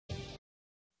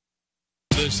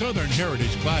The Southern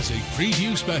Heritage Classic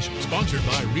Preview Special, sponsored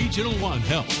by Regional One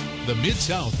Health, the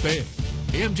Mid-South Fed,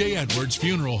 MJ Edwards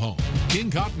Funeral Home,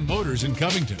 King Cotton Motors in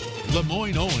Covington,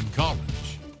 Lemoyne-Owen College.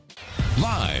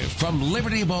 Live from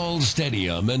Liberty Bowl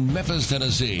Stadium in Memphis,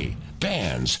 Tennessee,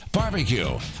 bands,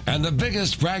 barbecue, and the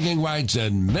biggest bragging rights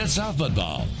in Mid-South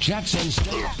football, Jackson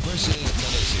State versus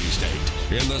Tennessee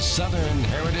State in the Southern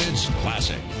Heritage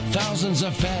Classic. Thousands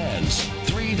of fans,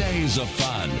 3 days of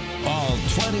fun, all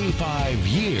 25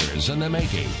 years in the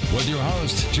making. With your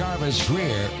hosts, Jarvis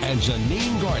Greer and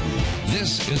Janine Gordon.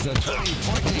 This is the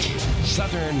 2014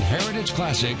 Southern Heritage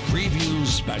Classic Preview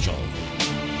Special.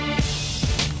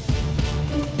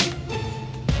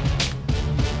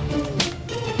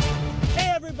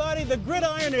 The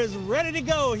gridiron is ready to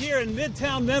go here in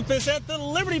Midtown Memphis at the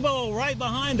Liberty Bowl right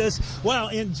behind us. Well,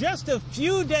 in just a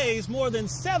few days, more than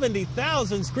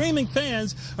 70,000 screaming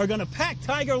fans are going to pack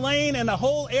Tiger Lane and the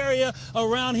whole area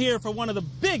around here for one of the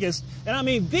biggest, and I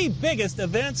mean the biggest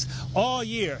events all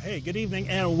year. Hey, good evening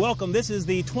and welcome. This is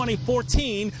the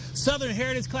 2014 Southern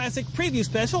Heritage Classic Preview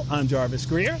Special. I'm Jarvis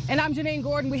Greer. And I'm Janine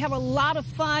Gordon. We have a lot of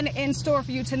fun in store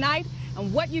for you tonight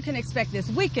and what you can expect this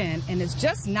weekend. And it's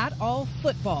just not all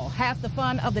football. Half the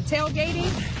fun of the tailgating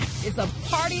is a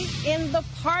party in the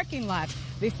parking lot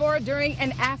before, during,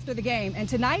 and after the game. And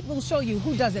tonight we'll show you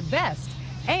who does it best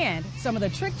and some of the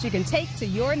tricks you can take to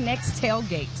your next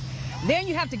tailgate. Then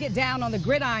you have to get down on the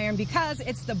gridiron because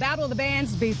it's the Battle of the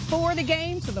Bands before the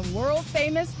game to the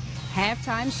world-famous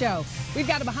halftime show. We've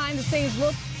got a behind-the-scenes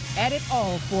look at it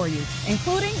all for you,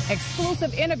 including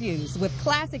exclusive interviews with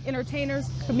classic entertainers,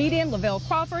 comedian Lavelle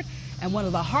Crawford, and one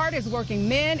of the hardest working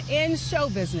men in show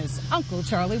business, Uncle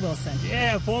Charlie Wilson.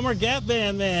 Yeah, former Gap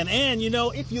Band man. And, you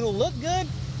know, if you look good,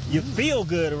 you feel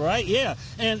good, right? Yeah.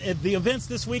 And the events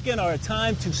this weekend are a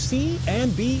time to see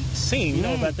and be seen. You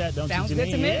know about that, don't Sounds you, Janine?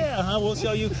 good to me. Yeah, we'll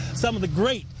show you some of the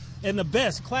great and the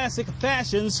best classic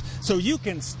fashions so you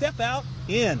can step out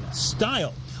in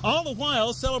style. All the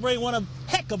while celebrating one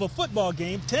heck of a football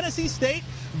game, Tennessee State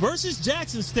versus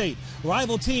Jackson State.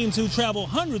 Rival teams who travel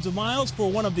hundreds of miles for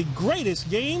one of the greatest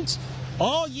games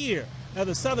all year. Now,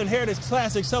 the Southern Heritage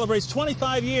Classic celebrates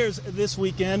 25 years this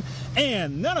weekend,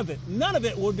 and none of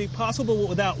it would be possible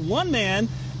without one man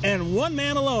and one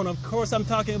man alone. Of course, I'm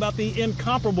talking about the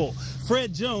incomparable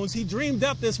Fred Jones. He dreamed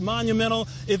up this monumental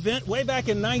event way back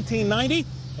in 1990,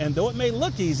 and though it may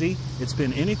look easy, it's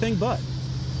been anything but.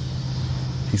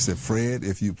 He said, Fred,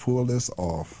 if you pull this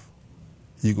off,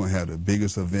 you're going to have the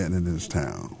biggest event in this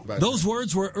town. Those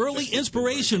words were early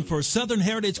inspiration for Southern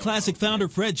Heritage Classic founder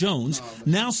Fred Jones,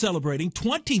 now celebrating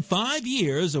 25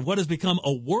 years of what has become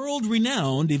a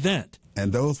world-renowned event.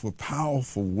 And those were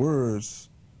powerful words,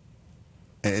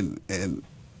 and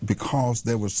because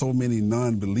there were so many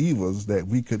non-believers that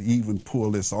we could even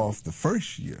pull this off the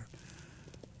first year.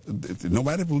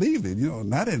 Nobody believed it, you know,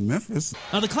 not in Memphis.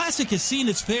 Now, the Classic has seen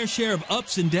its fair share of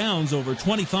ups and downs over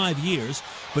 25 years,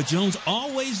 but Jones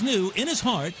always knew in his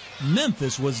heart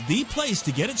Memphis was the place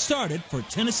to get it started for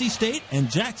Tennessee State and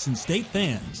Jackson State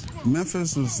fans.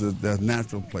 Memphis was the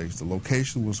natural place. The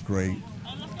location was great.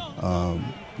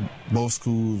 Both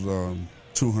schools are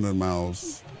 200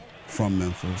 miles from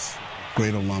Memphis.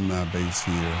 Great alumni base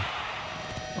here.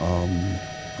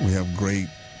 We have great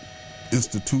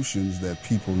institutions that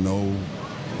people know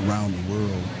around the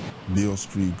world, Beale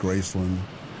Street, Graceland.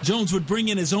 Jones would bring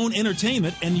in his own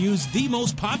entertainment and use the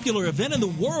most popular event in the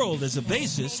world as a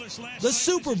basis, the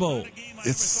Super Bowl.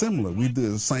 It's similar. We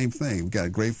do the same thing. We got a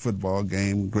great football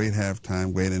game, great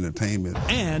halftime, great entertainment.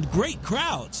 And great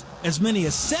crowds. As many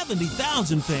as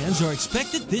 70,000 fans are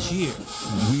expected this year.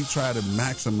 We try to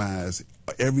maximize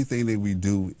everything that we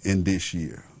do in this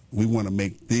year. We want to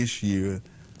make this year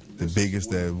the biggest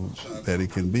that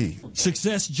it can be.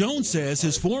 Success, Jones says,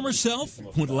 his former self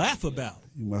would laugh about.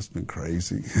 You must have been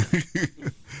crazy.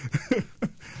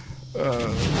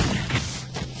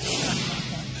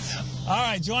 All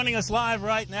right, joining us live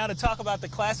right now to talk about the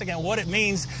Classic and what it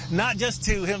means, not just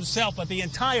to himself, but the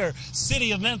entire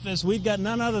city of Memphis. We've got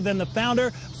none other than the founder,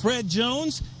 Fred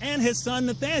Jones, and his son,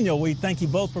 Nathaniel. We thank you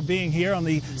both for being here on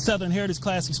the Southern Heritage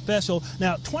Classic Special.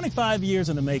 Now, 25 years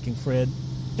in the making, Fred.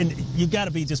 And you've got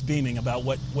to be just beaming about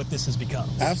what this has become.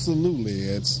 Absolutely.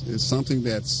 It's something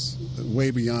that's way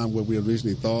beyond what we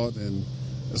originally thought, and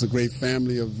it's a great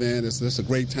family event. It's just a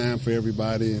great time for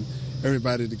everybody and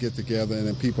everybody to get together, and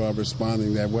then people are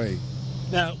responding that way.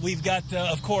 Now, we've got,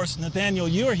 of course, Nathaniel,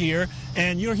 you're here,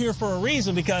 and you're here for a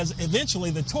reason because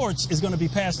eventually the torch is going to be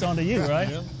passed on to you, right?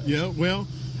 Yeah, well,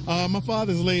 My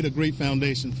father's laid a great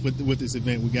foundation with this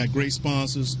event. We got great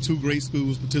sponsors, 2 great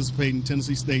schools participating,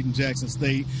 Tennessee State and Jackson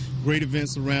State, great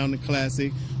events around the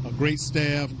Classic, a great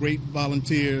staff, great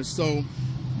volunteers. So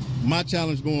my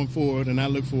challenge going forward, and I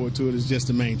look forward to it, is just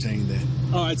to maintain that.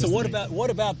 All right, so what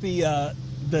about the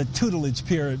tutelage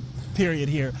period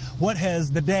here? What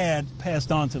has the dad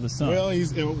passed on to the son? Well,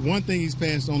 one thing he's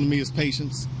passed on to me is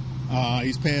patience.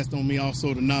 He's passed on me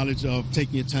also the knowledge of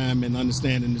taking your time and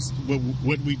understanding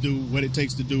what we do, what it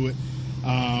takes to do it.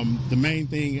 The main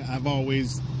thing I've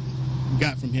always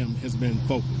got from him has been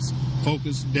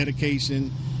focus,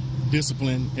 dedication,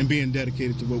 discipline, and being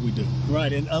dedicated to what we do.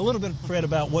 Right, and a little bit, Fred,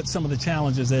 about what some of the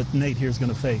challenges that Nate here is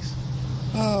going to face.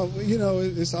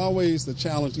 It's always the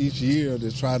challenge each year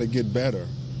to try to get better.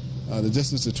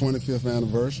 This is the 25th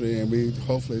anniversary, and we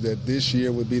hopefully that this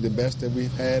year would be the best that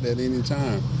we've had at any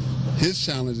time. His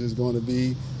challenge is going to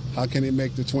be how can he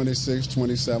make the 26th,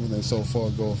 27th, and so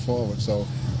forth going forward. So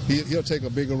he'll take a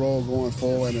bigger role going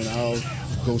forward, and I'll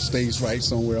go stage right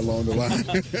somewhere along the line.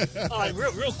 All right,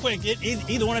 real quick,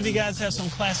 either one of you guys have some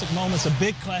classic moments, a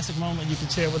big classic moment you can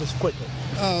share with us quickly?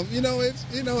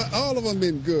 All of them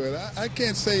been good. I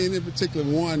can't say any particular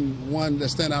one that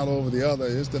stand out over the other.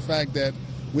 It's the fact that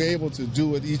we're able to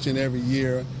do it each and every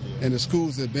year, and the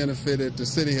schools have benefited, the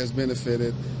city has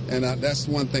benefited, and that's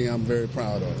one thing I'm very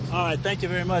proud of. All right, thank you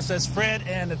very much. That's Fred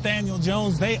and Nathaniel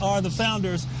Jones. They are the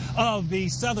founders of the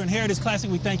Southern Heritage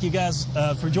Classic. We thank you guys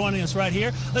for joining us right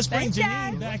here. Let's bring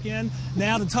Janine back in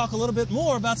now to talk a little bit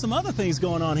more about some other things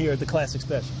going on here at the Classic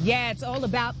Special. Yeah, it's all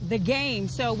about the game.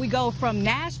 So we go from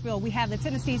Nashville. We have the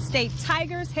Tennessee State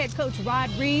Tigers. Head coach Rod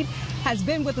Reed has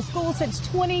been with the school since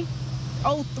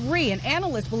 2003, and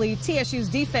analysts believe TSU's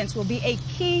defense will be a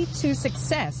key to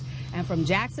success. And from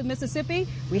Jackson, Mississippi,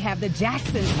 we have the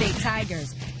Jackson State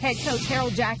Tigers. Head coach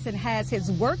Harold Jackson has his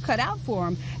work cut out for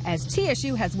him as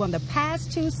TSU has won the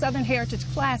past 2 Southern Heritage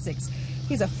Classics.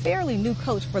 He's a fairly new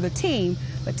coach for the team,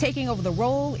 but taking over the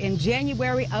role in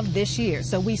January of this year.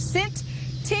 So we sent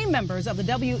team members of the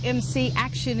WMC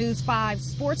Action News 5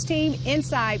 sports team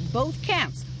inside both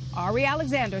camps. Ari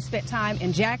Alexander spent time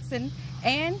in Jackson,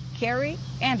 and Carrie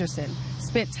Anderson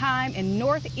spent time in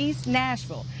Northeast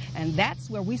Nashville. And that's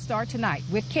where we start tonight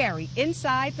with Carrie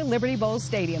inside the Liberty Bowl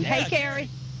Stadium. Yeah, hey, Carrie.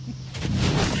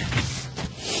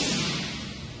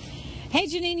 Hey,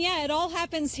 Janine, yeah, it all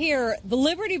happens here. The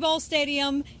Liberty Bowl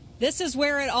Stadium, this is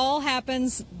where it all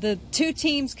happens. The 2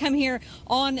 teams come here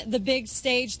on the big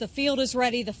stage. The field is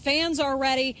ready. The fans are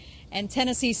ready. And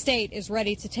Tennessee State is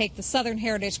ready to take the Southern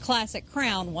Heritage Classic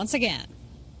crown once again.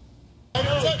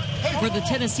 For the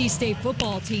Tennessee State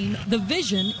football team, the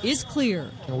vision is clear.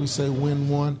 We say win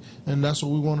one, and that's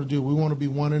what we want to do. We want to be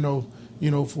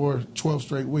 1-0, for 12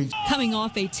 straight weeks. Coming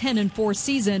off a 10-4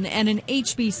 season and an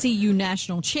HBCU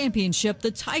national championship,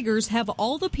 the Tigers have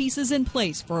all the pieces in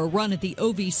place for a run at the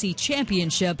OVC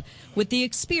championship with the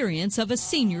experience of a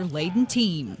senior-laden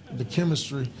team. The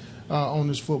chemistry on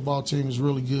this football team is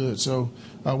really good, so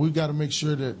we've got to make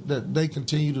sure that they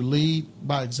continue to lead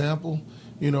by example.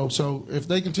 So if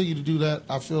they continue to do that,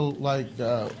 I feel like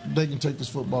they can take this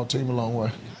football team a long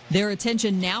way. Their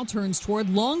attention now turns toward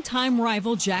longtime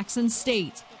rival Jackson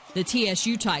State. The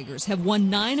TSU Tigers have won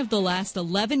 9 of the last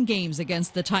 11 games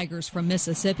against the Tigers from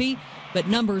Mississippi, but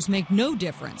numbers make no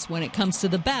difference when it comes to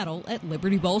the battle at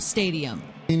Liberty Bowl Stadium.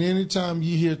 Anytime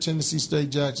you hear Tennessee State,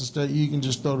 Jackson State, you can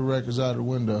just throw the records out the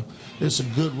window. It's a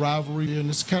good rivalry, and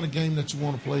it's the kind of game that you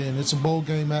want to play in. It's a bowl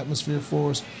game atmosphere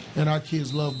for us, and our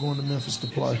kids love going to Memphis to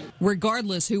play.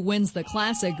 Regardless who wins the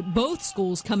Classic, both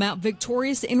schools come out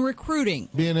victorious in recruiting.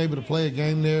 Being able to play a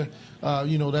game there,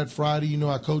 that Friday,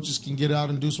 our coaches can get out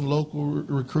and do some local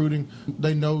recruiting.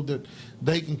 They know that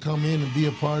they can come in and be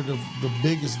a part of the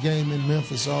biggest game in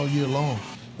Memphis all year long.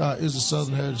 Is the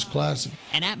Southern Heritage Classic.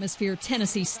 An atmosphere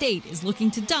Tennessee State is looking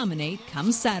to dominate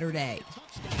come Saturday.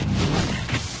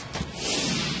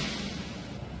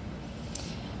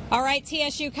 All right,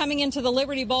 TSU coming into the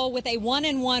Liberty Bowl with a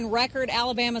 1-1 record.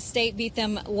 Alabama State beat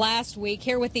them last week.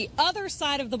 Here with the other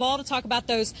side of the ball to talk about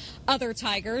those other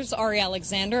Tigers, Ari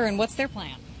Alexander, and what's their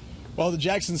plan? Well, the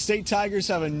Jackson State Tigers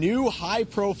have a new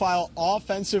high-profile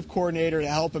offensive coordinator to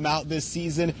help them out this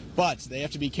season, but they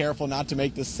have to be careful not to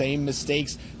make the same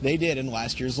mistakes they did in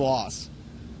last year's loss.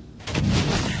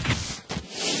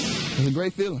 It's a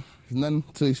great feeling. There's nothing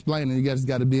to explain it. You guys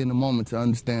got to be in the moment to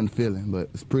understand the feeling, but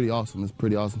it's pretty awesome. It's a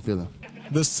pretty awesome feeling.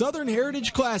 The Southern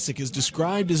Heritage Classic is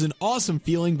described as an awesome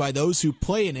feeling by those who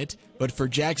play in it, but for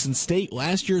Jackson State,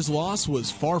 last year's loss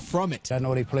was far from it. I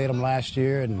know they played them last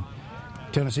year, and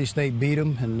Tennessee State beat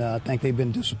them, and I think they've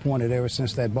been disappointed ever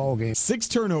since that ball game. 6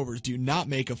 turnovers do not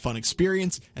make a fun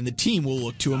experience, and the team will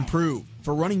look to improve.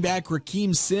 For running back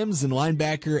Rakeem Sims and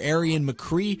linebacker Arian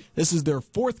McCree, this is their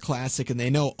 4th classic, and they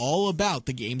know all about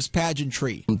the game's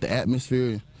pageantry. The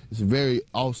atmosphere is very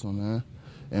awesome, man.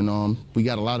 And we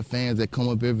got a lot of fans that come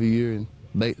up every year, and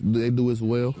they do as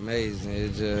well.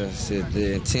 Amazing.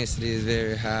 The intensity is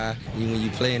very high. Even when you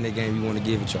play in the game, you want to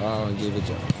give it your all and give it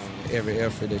your every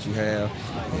effort that you have,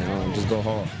 and just go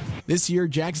hard. This year,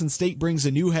 Jackson State brings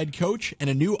a new head coach and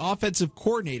a new offensive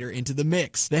coordinator into the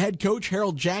mix. The head coach,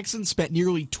 Harold Jackson, spent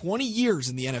nearly 20 years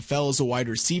in the NFL as a wide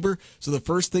receiver, so the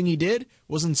first thing he did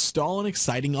was install an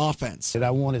exciting offense. I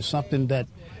wanted something that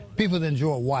people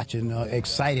enjoy watching,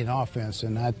 exciting offense,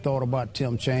 and I thought about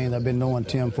Tim Chains. I've been knowing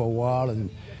Tim for a while, and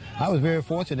I was very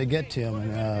fortunate to get Tim,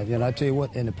 and I tell you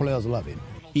what, and the players love him.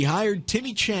 He hired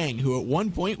Timmy Chang, who at one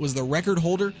point was the record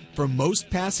holder for most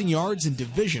passing yards in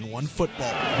Division I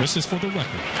football. This is for the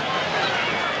record.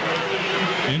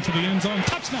 Into the end zone,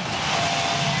 touchdown!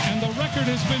 And the record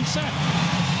has been set.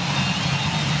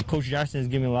 Coach Jackson has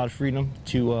given me a lot of freedom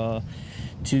to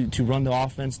run the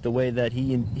offense the way that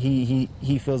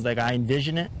he feels like I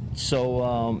envision it. So,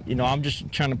 I'm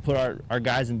just trying to put our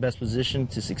guys in best position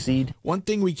to succeed. One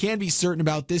thing we can be certain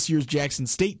about this year's Jackson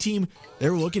State team,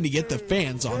 they're looking to get the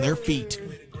fans on their feet.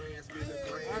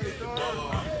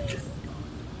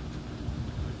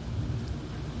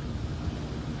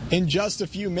 In just a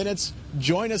few minutes,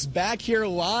 join us back here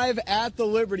live at the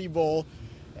Liberty Bowl,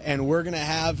 and we're going to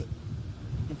have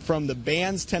from the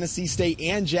bands, Tennessee State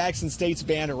and Jackson State's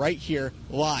band, right here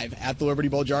live at the Liberty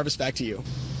Bowl. Jarvis, back to you.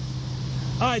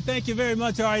 All right, thank you very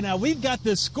much. All right, now we've got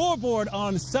the scoreboard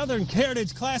on Southern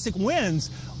Heritage Classic wins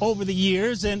over the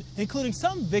years, and including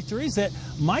some victories that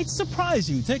might surprise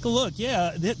you. Take a look.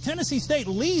 Yeah, Tennessee State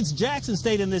leads Jackson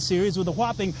State in this series with a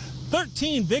whopping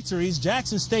 13 victories.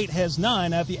 Jackson State has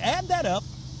 9. Now, if you add that up,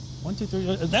 1, 2,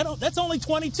 3, that's only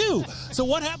 22. So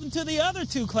what happened to the other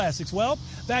 2 classics? Well,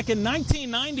 back in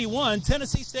 1991,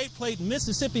 Tennessee State played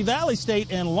Mississippi Valley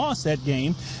State and lost that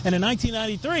game. And in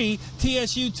 1993,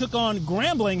 TSU took on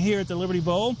Grambling here at the Liberty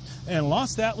Bowl and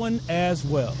lost that one as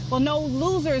well. Well, no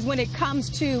losers when it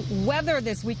comes to weather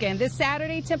this weekend. This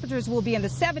Saturday, temperatures will be in the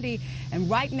 70s. And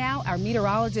right now, our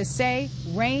meteorologists say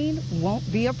rain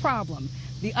won't be a problem.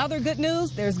 The other good news,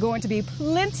 there's going to be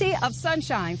plenty of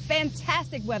sunshine,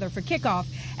 fantastic weather for kickoff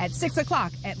at 6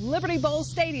 o'clock at Liberty Bowl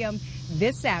Stadium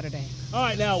this Saturday. All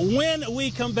right, now when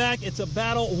we come back, it's a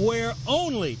battle where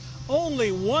only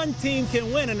one team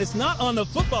can win, and it's not on the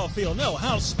football field. No,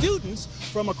 how students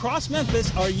from across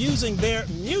Memphis are using their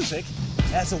music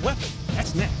as a weapon.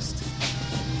 That's next.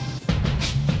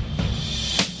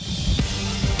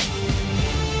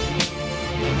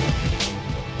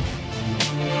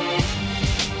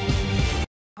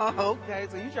 Oh, okay,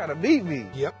 so you trying to beat me?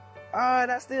 Yep. All right,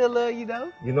 I still love you,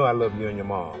 though. You know I love you and your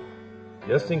mom.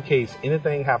 Just in case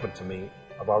anything happened to me,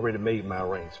 I've already made my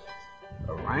arrangements.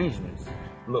 Arrangements?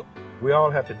 Look, we all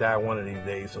have to die one of these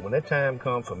days, so when that time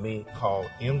comes for me, call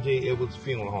MJ Edwards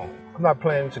Funeral Home. I'm not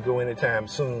planning to go anytime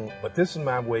soon, but this is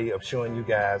my way of showing you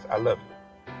guys I love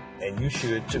you. And you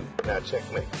should too. Now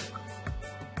checkmate.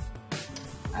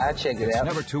 I'll check it out.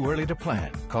 It's never too early to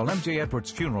plan. Call MJ Edwards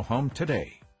Funeral Home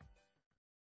today.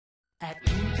 At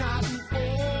Cotton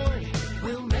Ford,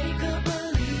 we'll make a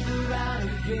believer out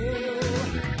of you.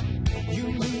 You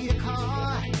need a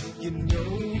car, you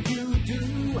know you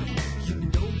do. You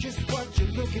know just what you're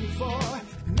looking for.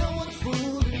 No one's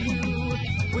fooling you.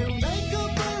 We'll make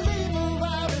a believer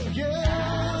out of you.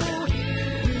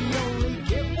 We only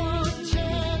get one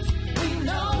chance. We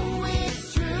know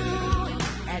it's true.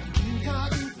 At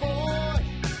Cotton Ford,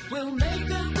 we'll make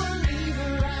a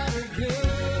believer out of you.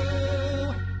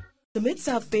 The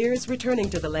Mid-South Fair is returning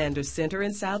to the Landers Center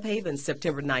in South Haven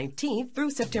September 19th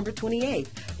through September 28th.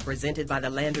 Presented by the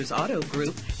Landers Auto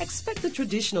Group, expect the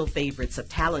traditional favorites of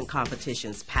talent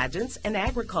competitions, pageants, and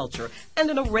agriculture, and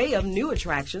an array of new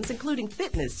attractions including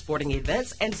fitness, sporting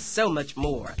events, and so much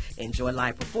more. Enjoy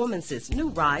live performances, new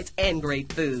rides, and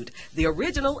great food. The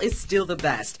original is still the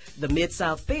best. The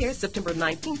Mid-South Fair, September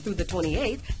 19th through the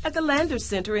 28th at the Landers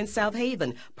Center in South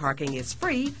Haven. Parking is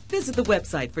free. Visit the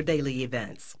website for daily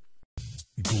events.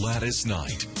 Gladys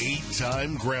Knight,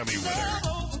 8-time Grammy winner.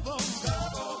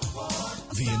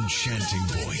 The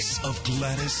enchanting voice of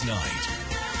Gladys Knight.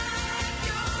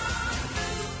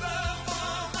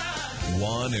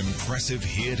 One impressive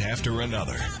hit after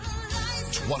another.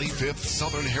 25th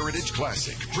Southern Heritage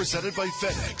Classic, presented by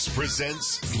FedEx,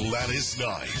 presents Gladys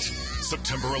Night.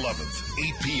 September 11th,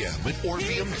 8 p.m. at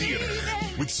Orpheum Theater.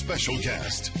 With special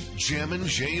guest, Jammin'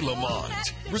 J.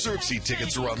 Lamont. Reserve seat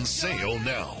tickets are on sale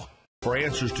now. For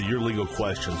answers to your legal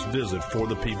questions, visit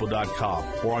forthepeople.com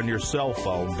or on your cell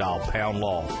phone, dial pound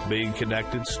law. Being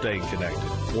connected, staying connected.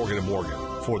 Morgan & Morgan,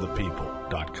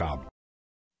 forthepeople.com.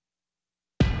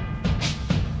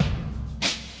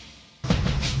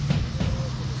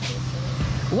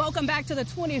 Welcome back to the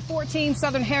 2014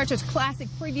 Southern Heritage Classic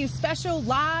Preview Special,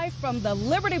 live from the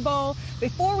Liberty Bowl.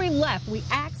 Before we left, we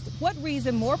asked what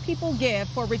reason more people give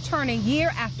for returning year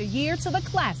after year to the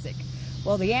Classic.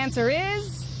 Well, the answer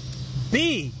is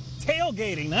B,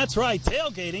 tailgating. That's right,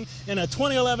 tailgating. In a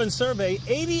 2011 survey,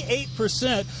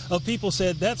 88% of people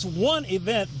said that's one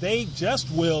event they just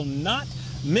will not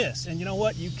miss. And you know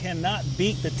what? You cannot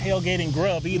beat the tailgating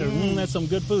grub either. That's some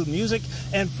good food. Music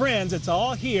and friends, it's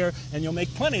all here, and you'll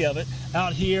make plenty of it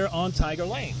out here on Tiger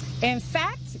Lane. In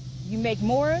fact, you make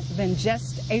more than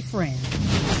just a friend.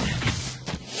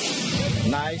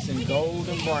 Nice and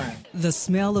golden brown. The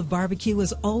smell of barbecue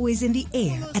is always in the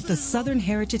air at the Southern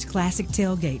Heritage Classic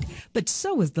Tailgate, but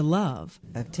so is the love.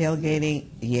 Of tailgating,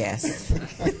 yes.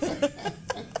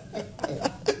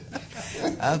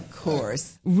 Of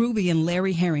course. Ruby and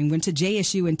Larry Herring went to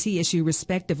JSU and TSU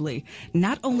respectively.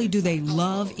 Not only do they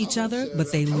love each other,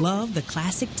 but they love the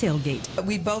Classic Tailgate.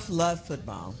 We both love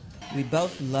football. We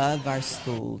both love our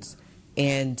schools.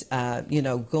 And,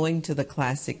 going to the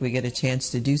Classic, we get a chance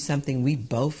to do something we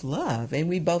both love, and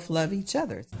we both love each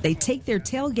other. They take their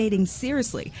tailgating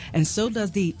seriously, and so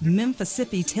does the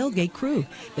Mississippi tailgate crew.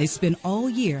 They spend all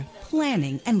year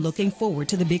planning and looking forward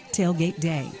to the big tailgate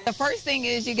day. The first thing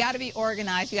is you got to be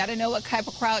organized. You got to know what type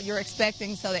of crowd you're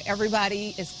expecting so that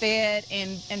everybody is fed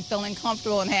and feeling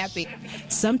comfortable and happy.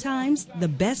 Sometimes the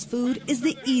best food is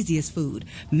the easiest food.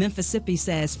 Mississippi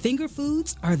says finger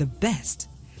foods are the best.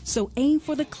 So aim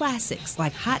for the classics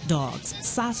like hot dogs,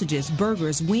 sausages,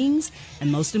 burgers, wings,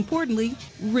 and most importantly,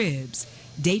 ribs.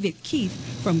 David Keith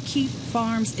from Keith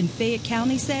Farms in Fayette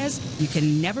County says you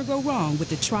can never go wrong with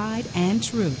the tried and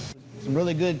true. Some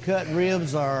really good cut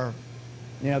ribs are,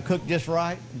 cooked just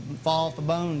right, fall off the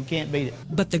bone, you can't beat it.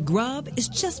 But the grub is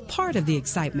just part of the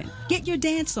excitement. Get your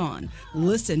dance on,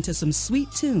 listen to some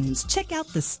sweet tunes, check out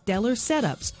the stellar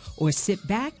setups, or sit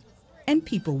back and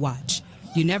people watch.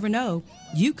 You never know,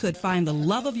 you could find the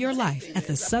love of your life at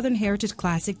the Southern Heritage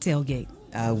Classic Tailgate.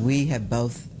 We have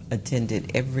both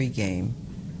attended every game.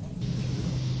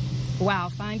 Wow,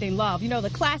 finding love. The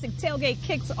Classic Tailgate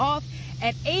kicks off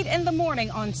at 8 in the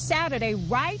morning on Saturday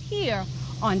right here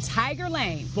on Tiger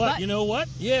Lane. But you know what?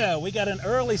 Yeah, we got an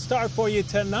early start for you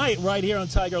tonight right here on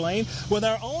Tiger Lane with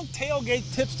our own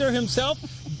tailgate tipster himself.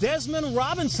 Desmond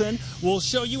Robinson will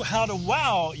show you how to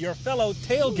wow your fellow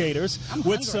tailgaters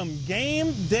with some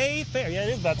game day fare. Yeah, it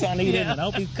is about time to eat, isn't it? I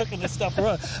hope he's cooking this stuff for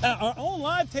us. Our own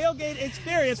live tailgate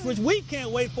experience, which we can't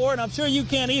wait for, and I'm sure you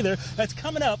can't either. That's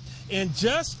coming up in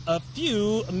just a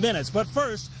few minutes. But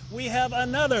first, we have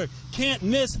another can't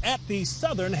miss at the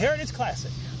Southern Heritage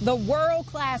Classic. The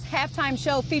world-class halftime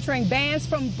show featuring bands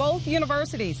from both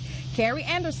universities. Carrie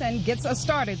Anderson gets us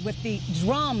started with the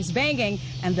drums banging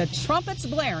and the trumpets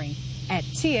blaring at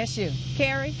TSU.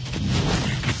 Carrie?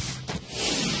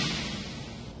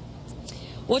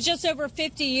 Well, just over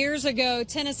 50 years ago,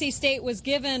 Tennessee State was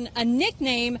given a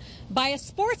nickname by a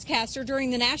sportscaster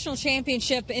during the national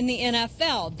championship in the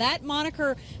NFL. That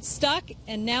moniker stuck,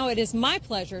 and now it is my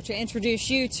pleasure to introduce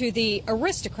you to the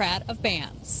aristocrat of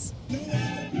bands.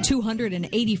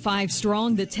 285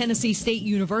 strong, the Tennessee State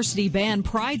University Band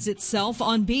prides itself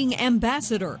on being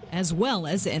ambassador as well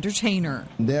as entertainer.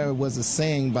 There was a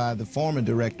saying by the former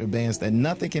director of bands that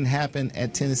nothing can happen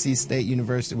at Tennessee State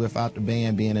University without the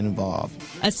band being involved.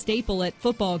 A staple at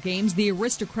football games, the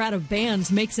aristocrat of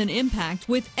bands makes an impact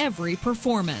with every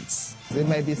performance. There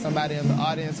may be somebody in the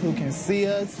audience who can see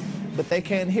us, but they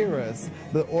can't hear us.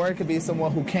 Or it could be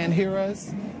someone who can hear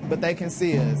us, but they can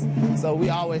see us. So we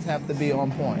always have to be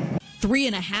on point.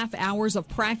 3.5 hours of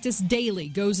practice daily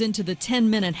goes into the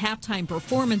 10-minute halftime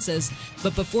performances,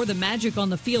 but before the magic on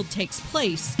the field takes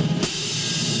place,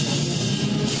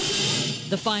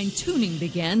 the fine-tuning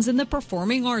begins in the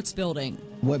Performing Arts Building.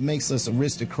 What makes us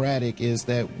aristocratic is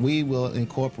that we will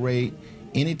incorporate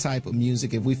any type of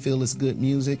music if we feel it's good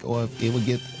music or if it will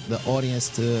get the audience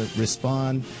to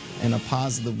respond in a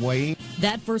positive way.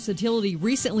 That versatility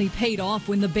recently paid off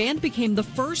when the band became the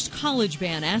first college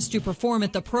band asked to perform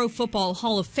at the Pro Football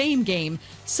Hall of Fame game,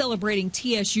 celebrating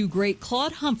TSU great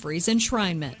Claude Humphrey's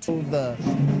enshrinement. The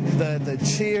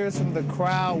the cheers from the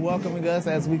crowd welcoming us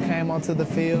as we came onto the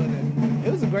field, and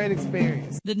it was a great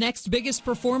experience. The next biggest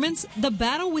performance, the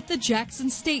battle with the Jackson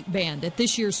State Band at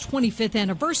this year's 25th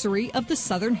anniversary of the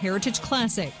Southern Heritage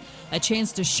Classic. A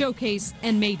chance to showcase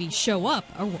and maybe show up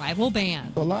a rival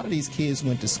band. A lot of these kids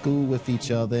went to school with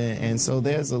each other, and so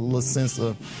there's a little sense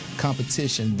of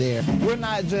competition there. We're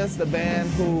not just a band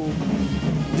who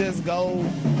just go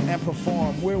and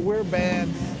perform. We're a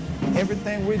band.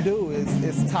 Everything we do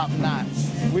is top notch.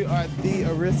 We are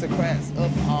the aristocrats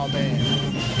of all bands.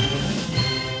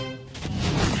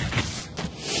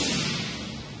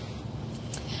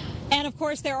 And of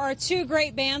course, there are two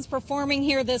great bands performing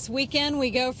here this weekend. We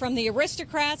go from the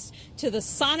Aristocrats to the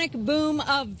Sonic Boom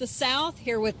of the South.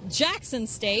 Here with Jackson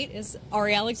State is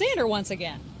Ari Alexander once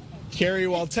again. Carrie,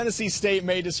 while Tennessee State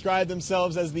may describe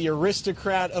themselves as the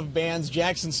aristocrat of bands,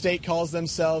 Jackson State calls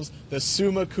themselves the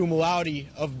summa cum laude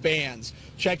of bands.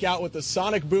 Check out what the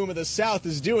Sonic Boom of the South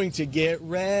is doing to get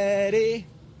ready.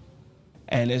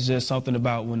 And it's just something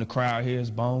about when the crowd hears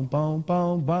boom, boom,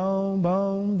 boom, boom,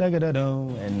 boom, da da da da,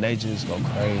 and they just go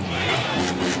crazy.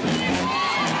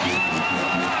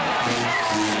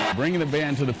 Bringing the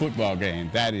band to the football game,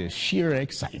 that is sheer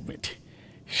excitement.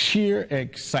 Sheer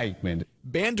excitement.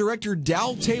 Band director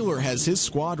Dal Taylor has his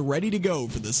squad ready to go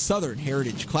for the Southern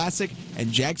Heritage Classic, and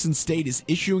Jackson State is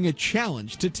issuing a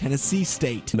challenge to Tennessee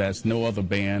State. There's no other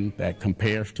band that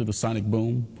compares to the Sonic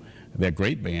Boom. They're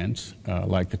great bands,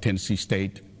 like the Tennessee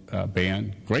State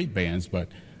band, great bands, but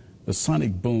the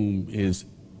Sonic Boom is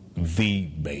the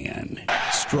band.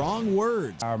 Strong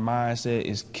words. Our mindset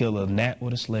is kill a gnat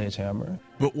with a sledgehammer.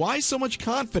 But why so much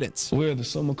confidence? We're the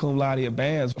summa cum laude of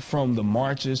bands, from the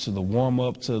marches to the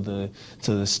warm-up to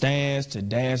the stands to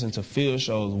dancing to field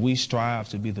shows. We strive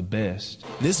to be the best.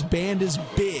 This band is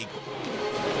big,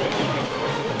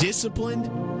 disciplined,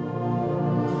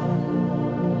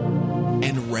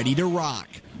 and ready to rock.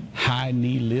 High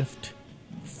knee lift,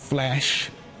 flash,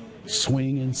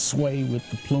 swing and sway with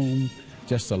the plume.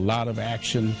 Just a lot of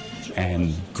action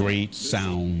and great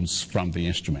sounds from the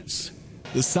instruments.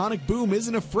 The Sonic Boom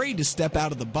isn't afraid to step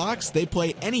out of the box. They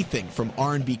play anything from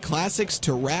R&B classics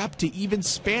to rap to even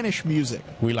Spanish music.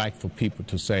 We like for people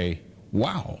to say,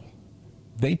 wow,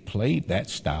 they played that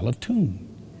style of tune.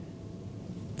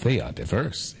 They are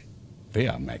diverse. They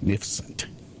are magnificent.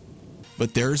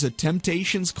 But there's a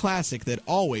Temptations classic that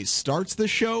always starts the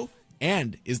show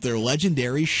and is their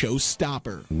legendary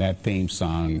showstopper. And that theme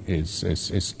song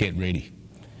is Get Ready.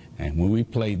 And when we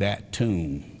play that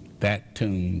tune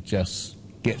just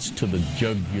gets to the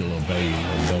jugular vein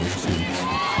of those who...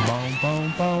 Boom,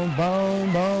 boom, boom,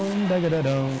 boom, boom, da da da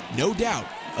da. No doubt,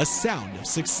 a sound of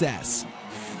success.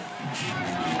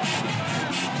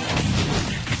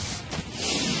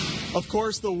 Of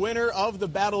course, the winner of the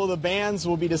Battle of the Bands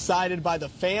will be decided by the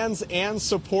fans and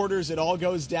supporters. It all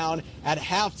goes down at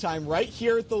halftime right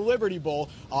here at the Liberty Bowl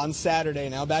on Saturday.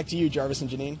 Now back to you, Jarvis and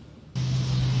Janine.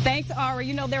 Thanks, Ari.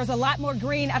 You know, there's a lot more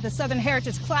green at the Southern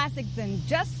Heritage Classic than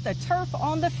just the turf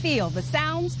on the field. The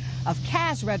sounds of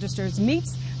cash registers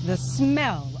meets the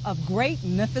smell of great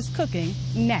Memphis cooking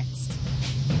next.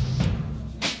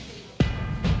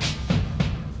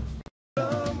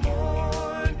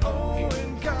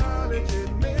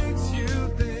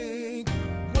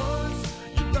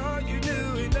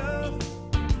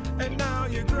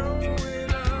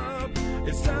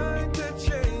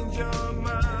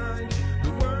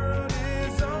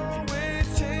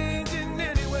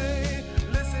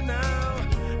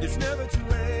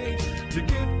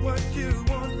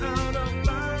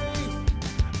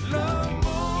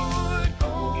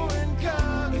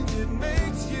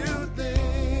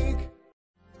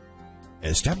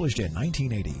 Established in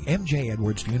 1980, M.J.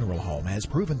 Edwards Funeral Home has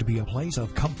proven to be a place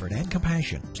of comfort and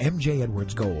compassion. M.J.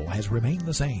 Edwards' goal has remained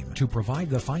the same, to provide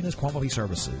the finest quality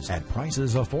services at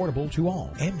prices affordable to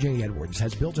all. M.J. Edwards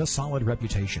has built a solid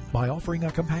reputation by offering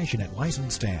a compassionate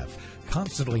licensed staff,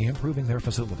 constantly improving their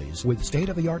facilities with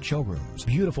state-of-the-art showrooms,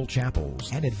 beautiful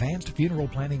chapels, and advanced funeral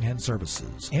planning and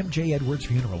services. M.J. Edwards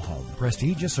Funeral Home,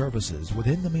 prestigious services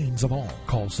within the means of all.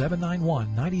 Call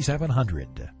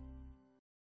 791-9700.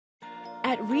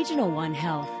 At Regional One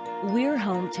Health, we're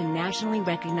home to nationally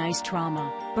recognized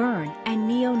trauma, burn, and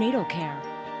neonatal care.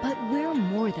 But we're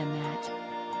more than that.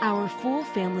 Our full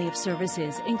family of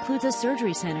services includes a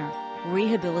surgery center,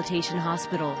 rehabilitation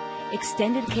hospital,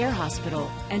 extended care hospital,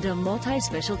 and a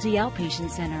multi-specialty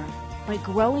outpatient center. By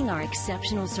growing our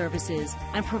exceptional services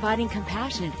and providing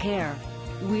compassionate care,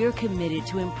 we're committed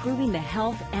to improving the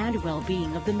health and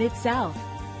well-being of the Mid-South.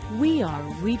 We are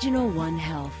Regional One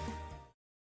Health.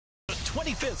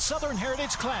 25th Southern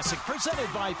Heritage Classic presented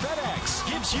by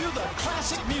FedEx gives you the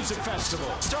Classic Music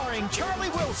Festival starring Charlie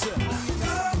Wilson.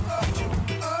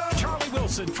 Charlie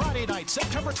Wilson, Friday night,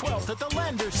 September 12th at the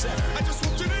Landers Center. I just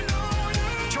want you to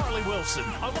know. Charlie Wilson,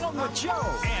 along with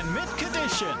Joe and Mint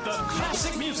Condition. The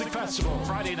Classic Music Festival,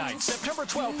 Friday night, September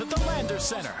 12th at the Landers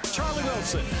Center. Charlie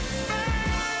Wilson,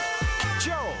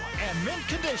 Joe, and Mint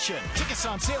Condition. Tickets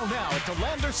on sale now at the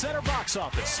Landers Center box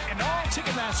office and all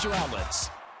Ticketmaster outlets.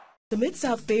 The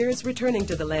Mid-South Fair is returning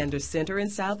to the Landers Center in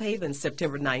South Haven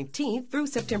September 19th through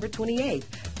September 28th.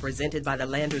 Presented by the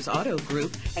Landers Auto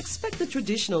Group, expect the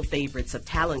traditional favorites of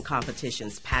talent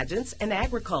competitions, pageants, and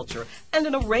agriculture, and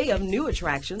an array of new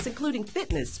attractions including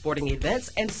fitness, sporting events,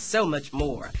 and so much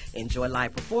more. Enjoy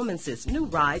live performances, new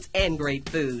rides, and great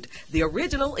food. The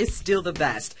original is still the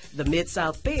best. The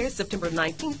Mid-South Fair, September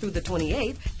 19th through the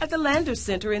 28th at the Landers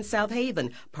Center in South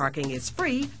Haven. Parking is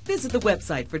free. Visit the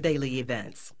website for daily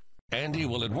events. Andy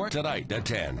will at work tonight at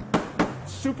 10.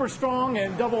 Super strong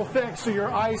and double thick so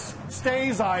your ice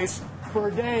stays ice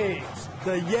for days.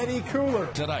 The Yeti Cooler.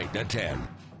 Tonight at 10.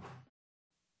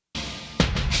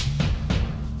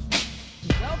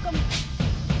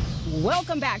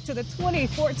 Welcome back to the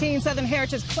 2014 Southern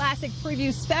Heritage Classic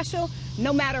Preview Special.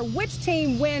 No matter which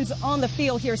team wins on the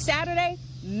field here Saturday,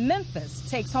 Memphis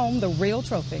takes home the real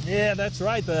trophy. Yeah, that's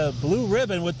right. The blue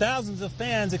ribbon with thousands of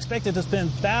fans expected to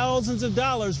spend thousands of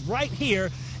dollars right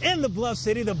here in the Bluff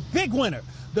City. The big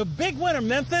winner,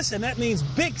 Memphis, and that means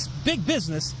big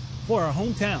business for our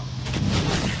hometown.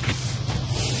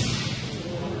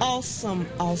 Awesome,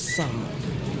 awesome.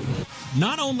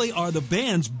 Not only are the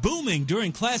bands booming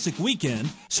during Classic Weekend,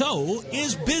 so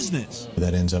is business.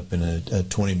 That ends up in a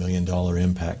 $20 million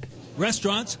impact.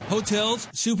 Restaurants, hotels,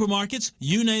 supermarkets,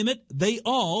 you name it, they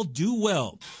all do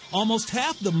well. Almost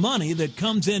half the money that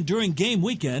comes in during game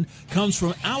weekend comes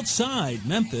from outside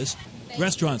Memphis.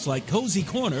 Restaurants like Cozy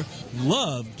Corner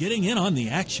love getting in on the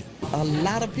action. A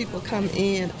lot of people come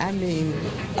in, I mean,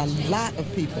 a lot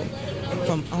of people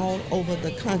from all over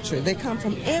the country. They come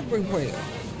from everywhere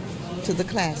to the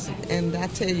Classic, and I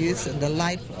tell you, it's a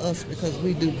delight for us because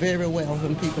we do very well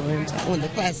when people are in town, when the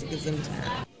Classic is in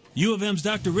town. U of M's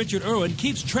Dr. Richard Irwin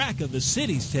keeps track of the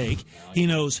city's take. He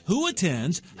knows who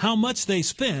attends, how much they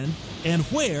spend, and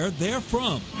where they're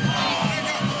from.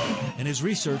 And his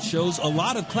research shows a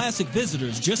lot of Classic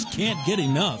visitors just can't get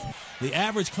enough. The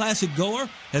average Classic goer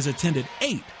has attended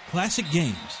 8 Classic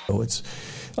games. So it's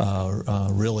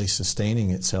really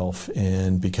sustaining itself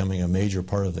and becoming a major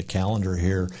part of the calendar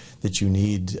here that you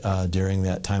need during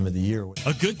that time of the year.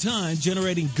 A good time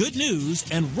generating good news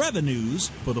and revenues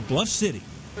for the Bluff City.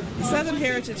 The Southern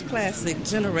Heritage Classic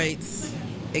generates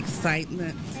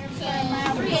excitement.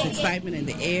 It's excitement in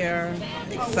the air,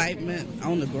 excitement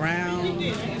on the ground,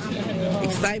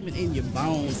 excitement in your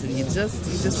bones, and you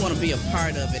just want to be a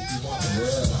part of it.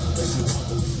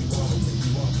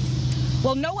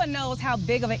 Well, no one knows how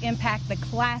big of an impact the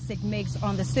Classic makes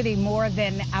on the city more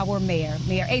than our mayor,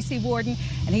 Mayor A.C. Warden,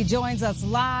 and he joins us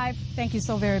live. Thank you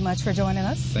so very much for joining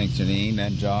us. Thanks, Janine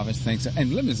and Jarvis. Thanks.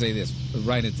 And let me say this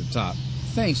right at the top.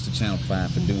 Thanks to Channel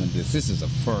 5 for doing this. This is a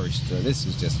first. This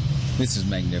is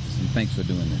magnificent. Thanks for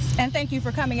doing this. And thank you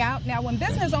for coming out. Now, when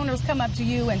business owners come up to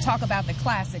you and talk about the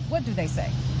Classic, what do they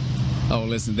say? Oh,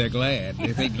 listen, they're glad.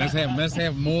 They think, let's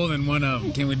have more than one of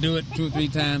them. Can we do it 2 or 3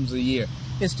 times a year?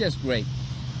 It's just great.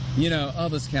 You know,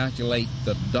 others calculate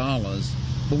the dollars,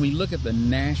 but when you look at the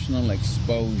national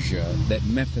exposure that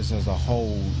Memphis as a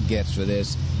whole gets for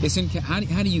this, it's how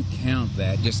do you count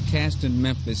that? Just casting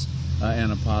Memphis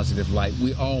in a positive light.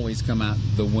 We always come out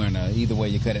the winner, either way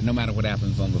you cut it, no matter what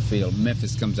happens on the field.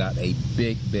 Memphis comes out a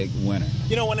big winner.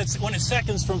 You know, when it's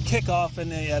seconds from kickoff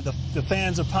and the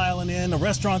fans are piling in, the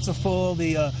restaurants are full,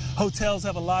 the hotels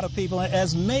have a lot of people.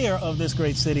 As mayor of this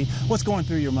great city, what's going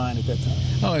through your mind at that time?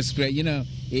 Oh, it's great. You know,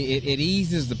 it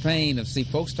eases the pain of, see,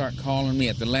 folks start calling me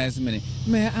at the last minute.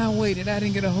 Man, I waited. I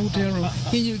didn't get a hotel room.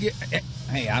 Can you get...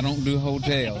 Hey, I don't do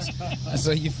hotels.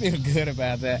 So you feel good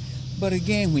about that. But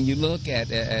again, when you look at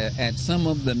some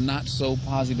of the not so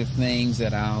positive things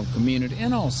that our community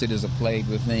and all cities are plagued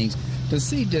with things, to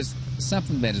see just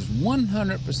something that is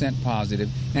 100% positive,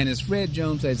 and as Fred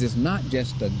Jones says, it's not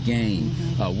just a game.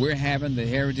 We're having the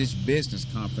Heritage Business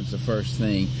Conference the first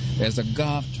thing. There's a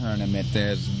golf tournament.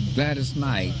 There's Gladys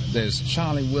Knight. There's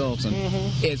Charlie Wilson.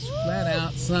 It's flat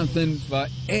out something for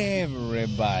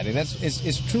everybody.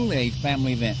 It's truly a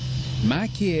family event. My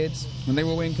kids, when they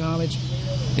were away in college,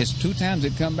 it's 2 times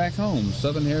they'd come back home,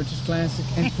 Southern Heritage Classic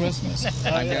and Christmas.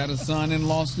 I got a son in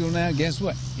law school now. Guess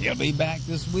what? He'll be back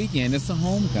this weekend. It's a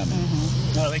homecoming.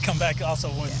 No, they come back also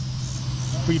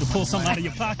for you to pull something out of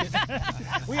your pocket.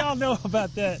 We all know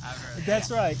about that. That's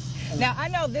right. Now, I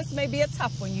know this may be a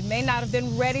tough one. You may not have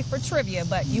been ready for trivia,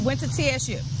 but you went to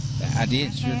TSU. I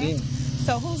did, sure did.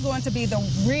 So who's going to be the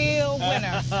real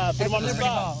winner at the Liberty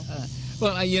Ball?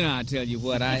 Well, I tell you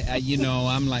what,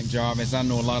 I'm like Jarvis. I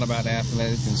know a lot about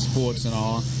athletics and sports and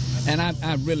all, and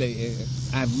I've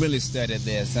really studied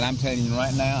this, and I'm telling you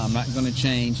right now, I'm not going to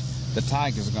change. The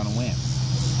Tigers are going to win.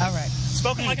 All right.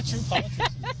 Spoken like a true politician.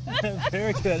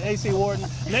 Very good. A.C. Warden,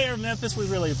 Mayor of Memphis, we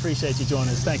really appreciate you joining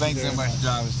us. Thanks so much,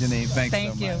 Jarvis, Janine. Thank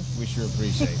so much. We sure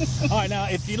appreciate it. All right, now,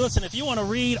 if you want to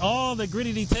read all the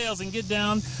gritty details and get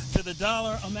down to the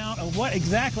dollar amount of what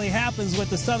exactly happens with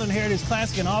the Southern Heritage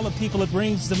Classic and all the people it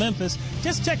brings to Memphis,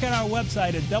 just check out our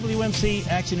website at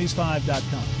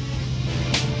WMCActionNews5.com.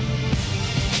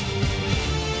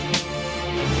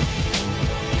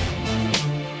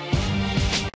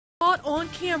 Caught on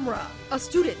camera, a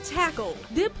student tackled.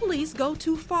 Did police go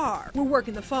too far? We're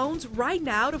working the phones right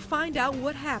now to find out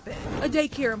what happened. A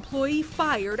daycare employee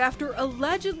fired after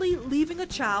allegedly leaving a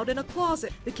child in a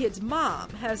closet. The kid's mom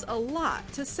has a lot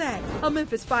to say. A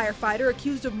Memphis firefighter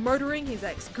accused of murdering his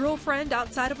ex-girlfriend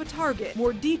outside of a Target.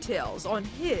 More details on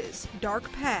his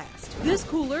dark past. This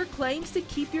cooler claims to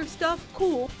keep your stuff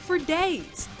cool for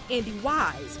days. Andy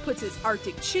Wise puts his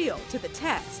Arctic chill to the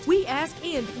test. We ask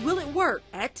Andy, will it work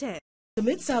at 10? The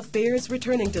Mid-South Fair is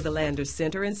returning to the Landers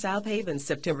Center in South Haven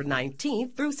September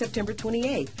 19th through September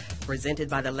 28th. Presented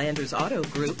by the Landers Auto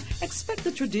Group, expect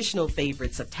the traditional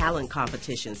favorites of talent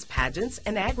competitions, pageants,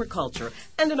 and agriculture,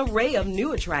 and an array of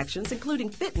new attractions including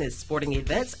fitness, sporting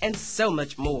events, and so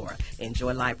much more.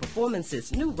 Enjoy live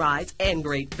performances, new rides, and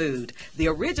great food. The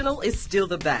original is still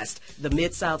the best. The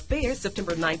Mid-South Fair,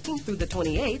 September 19th through the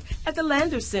 28th at the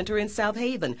Landers Center in South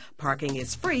Haven. Parking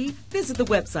is free. Visit the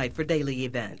website for daily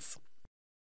events.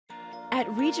 At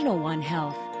Regional One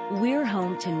Health, we're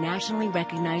home to nationally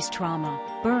recognized trauma,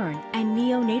 burn, and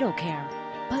neonatal care.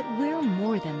 But we're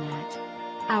more than that.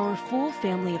 Our full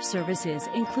family of services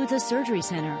includes a surgery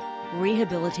center,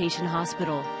 rehabilitation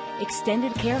hospital,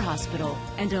 extended care hospital,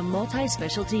 and a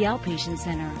multi-specialty outpatient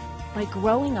center. By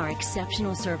growing our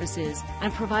exceptional services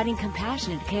and providing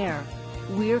compassionate care,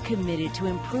 we're committed to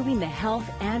improving the health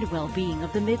and well-being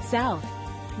of the Mid-South.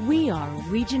 We are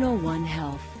Regional One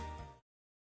Health.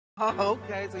 Oh,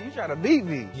 okay, so you trying to beat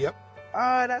me? Yep. All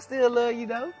right, I still love you,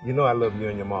 though. You know I love you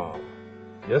and your mom.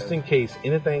 Just in case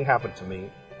anything happened to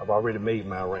me, I've already made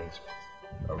my arrangements.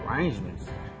 Arrangements?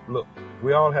 Look,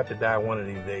 we all have to die one of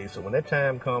these days, so when that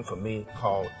time comes for me,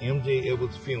 call MJ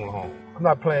Edwards Funeral Home. I'm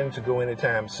not planning to go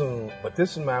anytime soon, but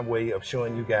this is my way of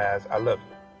showing you guys I love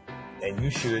you. And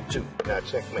you should too. Now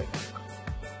checkmate.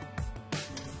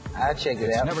 I'll check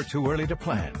it out. It's never too early to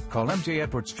plan. Call MJ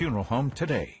Edwards Funeral Home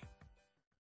today.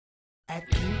 At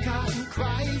King Cotton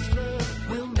Chrysler,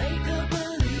 we'll make a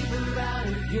believer out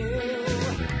of you.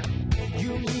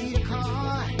 You need a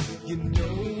car, you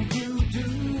know you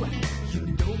do. You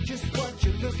know just what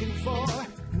you're looking for.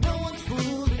 No one's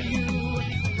fooling you.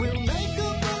 We'll make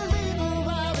a believer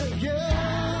out of you.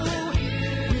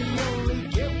 We only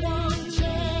get one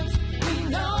chance. We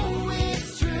know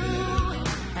it's true.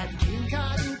 At King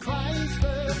Cotton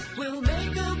Chrysler, we'll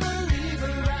make a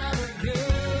believer out of you.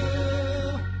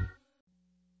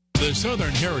 The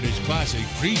Southern Heritage Classic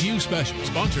Preview Special,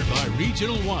 sponsored by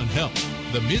Regional One Health,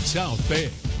 the Mid-South Fair,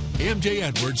 MJ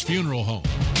Edwards Funeral Home,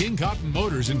 King Cotton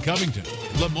Motors in Covington,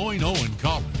 Lemoyne Owen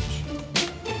College.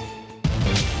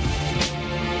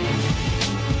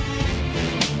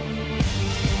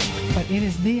 But it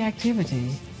is the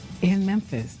activity in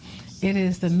Memphis. It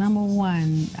is the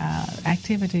 #1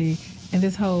 activity in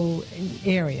this whole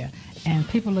area. And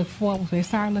people look forward, they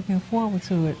start looking forward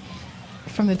to it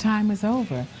from the time it's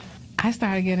over. I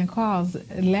started getting calls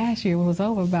last year when it was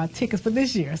over about tickets for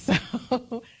this year. So,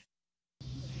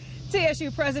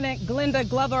 TSU President Glenda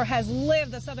Glover has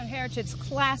lived the Southern Heritage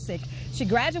Classic. She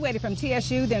graduated from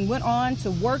TSU, then went on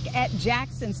to work at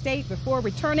Jackson State before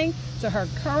returning to her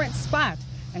current spot.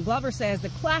 And Glover says the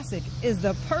Classic is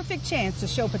the perfect chance to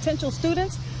show potential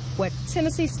students what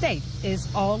Tennessee State is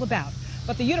all about.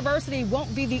 But the university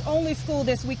won't be the only school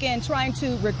this weekend trying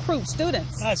to recruit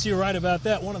students. Yes, you're right about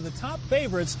that. One of the top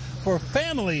favorites for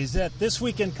families at this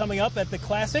weekend coming up at the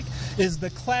Classic is the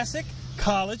Classic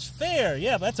College Fair.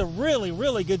 Yeah, that's a really,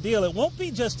 really good deal. It won't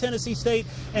be just Tennessee State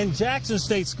and Jackson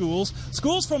State schools.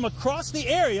 Schools from across the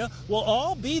area will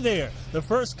all be there. The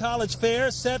first college fair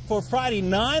is set for Friday,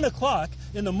 9 o'clock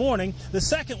in the morning. The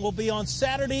second will be on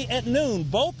Saturday at noon.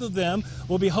 Both of them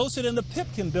will be hosted in the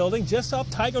Pipkin building just off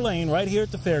Tiger Lane right here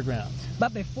at the fairgrounds.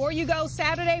 But before you go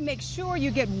Saturday, make sure you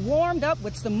get warmed up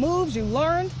with some moves you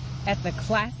learned at the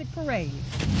Classic Parade.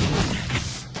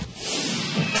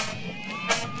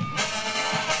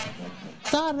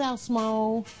 started out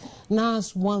small. Now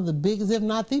it's one of the biggest, if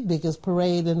not the biggest,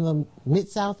 parade in the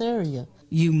Mid-South area.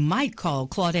 You might call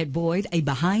Claudette Boyd a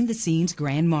behind-the-scenes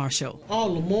grand marshal. Oh,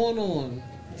 Lemoyne on.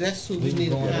 That's who we need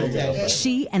to contact.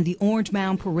 She and the Orange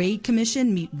Mound Parade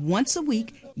Commission meet once a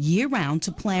week, year-round,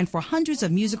 to plan for hundreds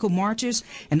of musical marchers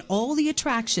and all the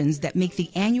attractions that make the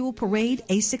annual parade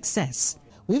a success.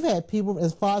 We've had people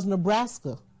as far as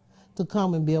Nebraska to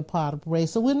come and be a part of the parade.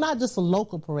 So we're not just a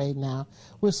local parade now.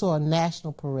 We're a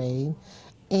national parade.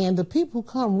 And the people who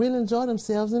come really enjoy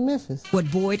themselves in Memphis.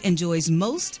 What Boyd enjoys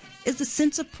most is the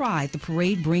sense of pride the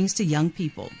parade brings to young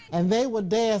people. And they would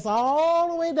dance all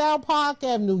the way down Park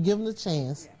Avenue, give them a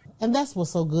chance. And that's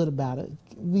what's so good about it.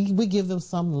 We give them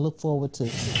something to look forward to.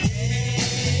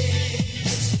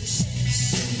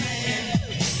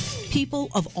 People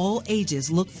of all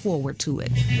ages look forward to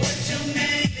it.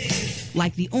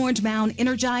 Like the Orange Mound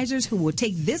Energizers, who will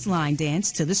take this line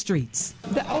dance to the streets.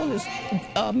 The oldest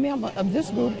member of this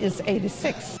group is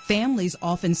 86. Families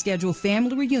often schedule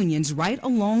family reunions right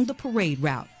along the parade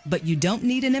route, but you don't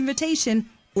need an invitation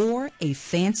or a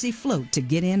fancy float to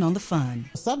get in on the fun.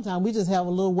 Sometimes we just have a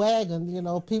little wagon,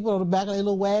 people on the back of their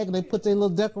little wagon, they put their little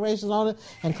decorations on it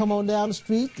and come on down the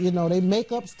street, they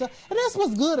make up stuff. And that's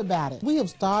what's good about it. We have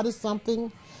started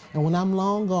something, and when I'm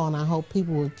long gone, I hope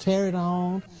people will carry it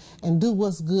on and do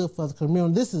what's good for the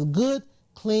community. This is good,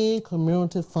 clean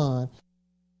community fun.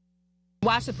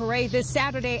 Watch the parade this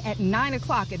Saturday at 9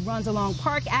 o'clock. It runs along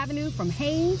Park Avenue from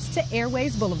Haynes to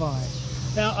Airways Boulevard.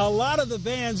 Now, a lot of the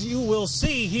bands you will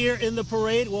see here in the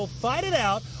parade will fight it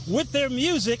out with their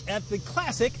music at the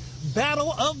classic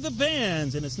Battle of the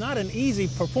Bands. And it's not an easy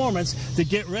performance to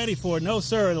get ready for. No,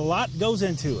 sir, a lot goes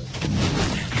into it.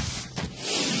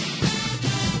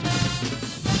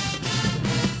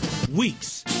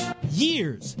 Weeks,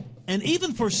 years, and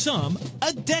even for some,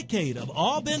 a decade have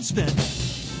all been spent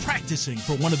practicing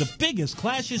for one of the biggest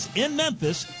clashes in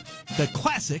Memphis, the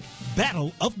classic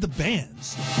Battle of the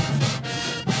Bands.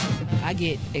 I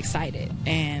get excited,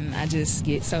 and I just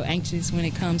get so anxious when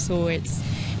it comes towards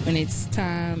when it's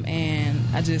time, and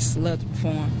I just love to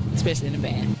perform, especially in the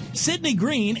band. Sydney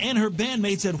Green and her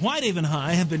bandmates at Whitehaven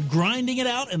High have been grinding it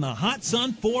out in the hot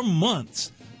sun for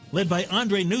months. Led by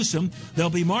Andre Newsom, they'll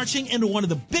be marching into one of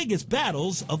the biggest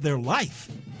battles of their life.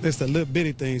 It's the little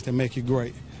bitty things that make you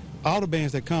great. All the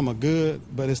bands that come are good,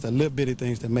 but it's the little bitty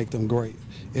things that make them great.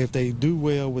 If they do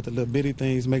well with the little bitty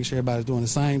things, make sure everybody's doing the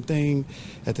same thing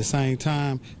at the same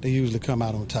time, they usually come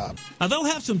out on top. Now, they'll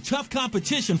have some tough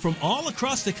competition from all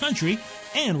across the country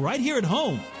and right here at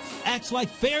home. Acts like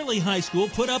Fairleigh High School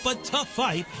put up a tough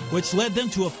fight, which led them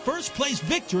to a first-place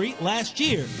victory last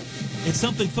year. It's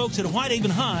something folks at Whitehaven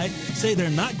High say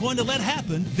they're not going to let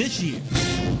happen this year.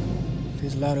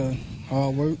 There's a lot of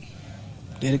hard work,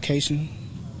 dedication.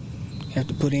 You have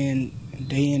to put in,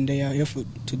 day out effort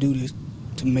to do this,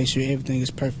 to make sure everything is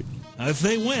perfect. Now, if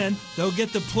they win, they'll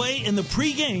get to play in the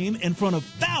pregame in front of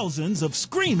thousands of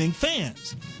screaming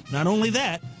fans. Not only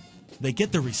that, they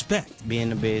get the respect. Being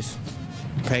the best,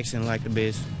 practicing like the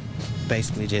best,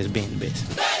 basically just being the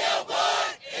best.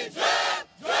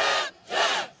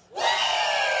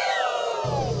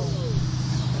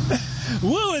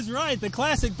 Woo is right. The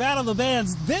classic Battle of the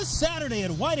Bands this Saturday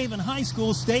at Whitehaven High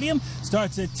School Stadium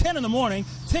starts at 10 in the morning.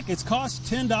 Tickets cost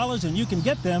 $10, and you can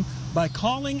get them by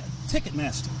calling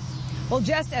Ticketmaster. Well,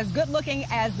 just as good looking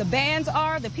as the bands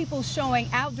are, the people showing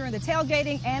out during the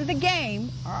tailgating and the game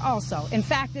are also. In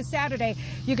fact, this Saturday,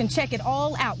 you can check it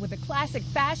all out with the classic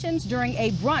fashions during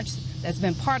a brunch that's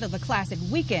been part of the classic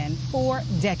weekend for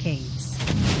decades.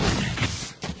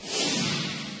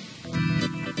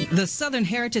 The Southern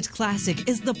Heritage Classic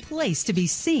is the place to be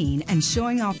seen, and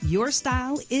showing off your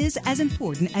style is as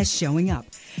important as showing up.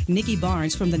 Nikki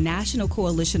Barnes from the National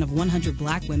Coalition of 100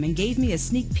 Black Women gave me a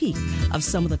sneak peek of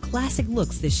some of the classic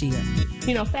looks this year.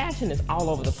 Fashion is all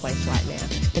over the place right now.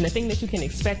 And the thing that you can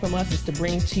expect from us is to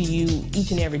bring to you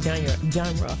each and every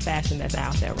genre of fashion that's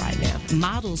out there right now.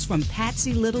 Models from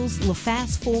Patsy Little's La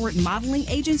Fast Forward Modeling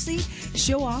Agency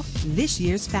show off this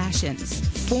year's fashions.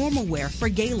 Formal wear for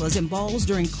galas and balls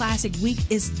during Classic Week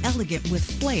is elegant with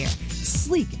flair,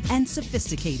 sleek and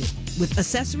sophisticated, with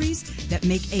accessories that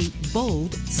make a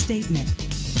bold statement.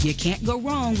 You can't go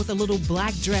wrong with a little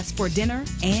black dress for dinner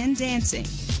and dancing.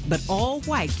 But all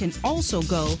white can also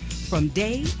go from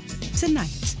day to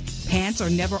night. Pants are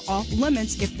never off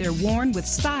limits if they're worn with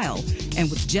style and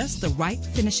with just the right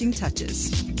finishing touches.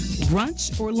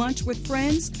 Brunch or lunch with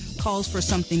friends calls for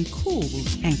something cool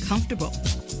and comfortable.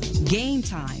 Game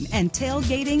time and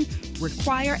tailgating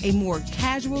require a more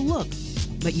casual look,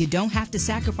 but you don't have to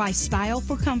sacrifice style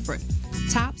for comfort.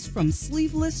 Tops from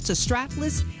sleeveless to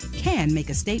strapless can make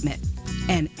a statement.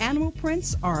 And animal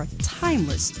prints are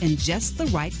timeless in just the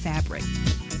right fabric.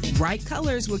 Bright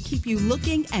colors will keep you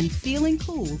looking and feeling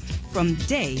cool from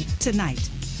day to night.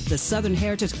 The Southern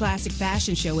Heritage Classic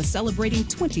Fashion Show is celebrating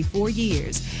 24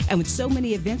 years. And with so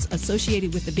many events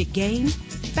associated with the big game,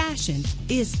 fashion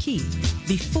is key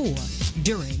before,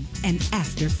 during, and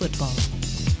after football.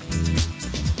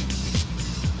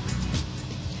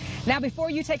 Now, before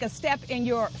you take a step in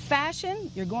your fashion,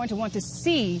 you're going to want to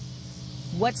see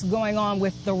what's going on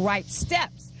with the right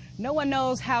steps. No one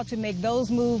knows how to make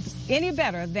those moves any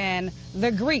better than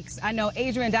the Greeks. I know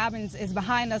Adrian Dobbins is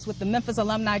behind us with the Memphis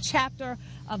Alumni chapter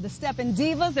of the Steppin'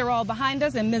 Divas. They're all behind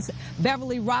us, and Miss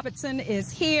Beverly Robertson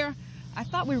is here. I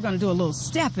thought we were going to do a little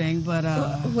stepping, but...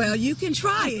 Well, you can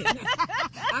try it.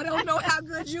 I don't know how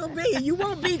good you'll be. You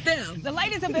won't beat them. The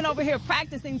ladies have been over here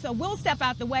practicing, so we'll step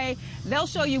out the way. They'll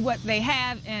show you what they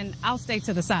have, and I'll stay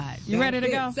to the side. You ready to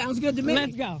go? Sounds good to me.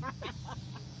 Let's go.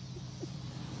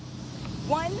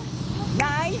 1,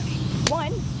 9,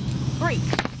 1, 3.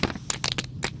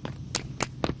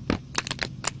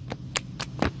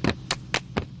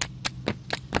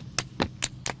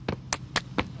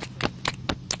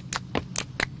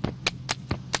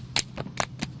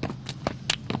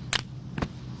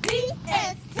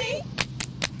 DST.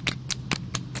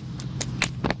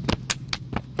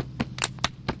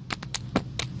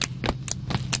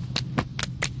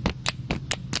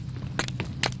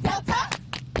 Delta.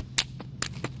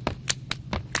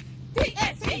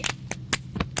 DST.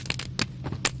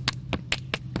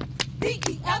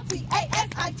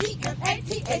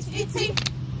 DELTASIGMATHET.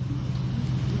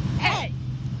 Hey.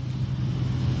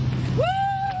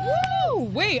 Woo!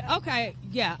 Wait, okay.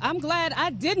 Yeah, I'm glad I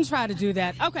didn't try to do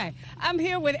that. Okay, I'm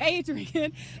here with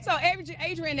Adrian. So,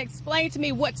 Adrian, explain to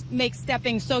me what makes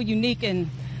stepping so unique and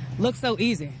look so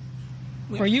easy.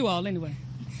 For you all, anyway.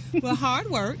 Well, hard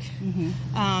work,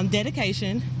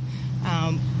 dedication,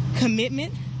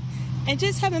 commitment, and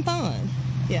just having fun.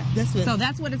 Yeah, that's what. So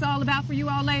that's what it's all about for you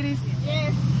all, ladies?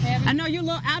 Yes. I know you're a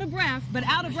little out of breath, but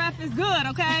out of breath is good,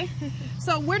 okay?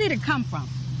 So where did it come from?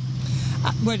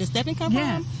 Where did stepping come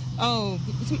from? Oh,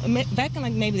 back in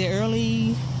like maybe the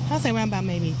early, I'll say around about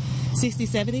maybe 60s,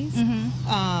 70s,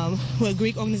 with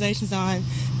Greek organizations on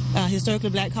historically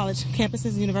black college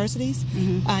campuses and universities,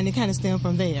 and it kind of stemmed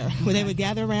from there, where they would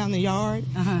gather around the yard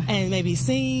and maybe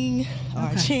sing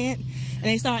or chant, and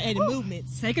they start adding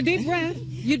movements. Take a deep breath.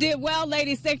 You did well,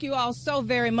 ladies. Thank you all so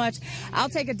very much. I'll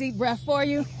take a deep breath for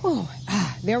you.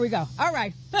 There we go. All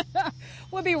right.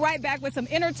 We'll be right back with some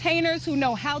entertainers who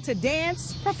know how to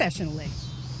dance professionally.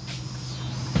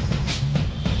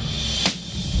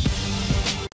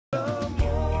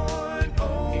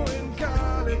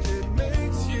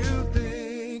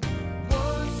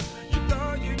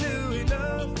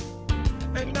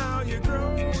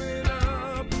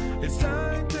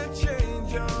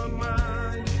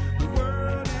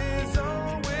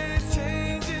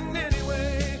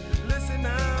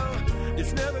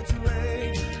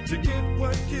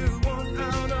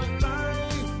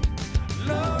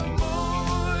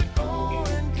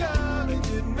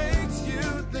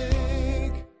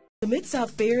 The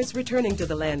Mid-South Fair is returning to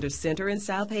the Landers Center in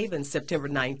South Haven September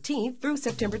 19th through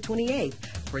September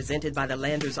 28th. Presented by the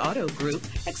Landers Auto Group,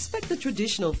 expect the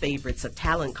traditional favorites of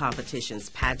talent competitions,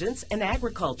 pageants, and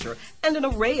agriculture, and an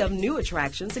array of new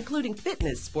attractions including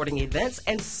fitness, sporting events,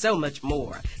 and so much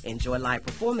more. Enjoy live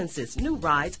performances, new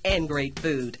rides, and great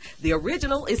food. The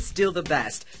original is still the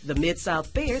best. The Mid-South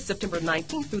Fair, September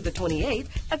 19th through the 28th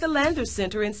at the Landers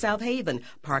Center in South Haven.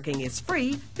 Parking is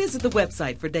free. Visit the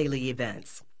website for daily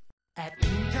events. At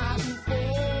Cotton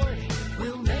Ford,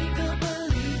 we'll make a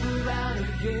believer out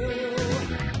of you.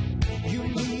 You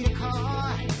need a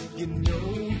car, you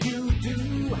know you do.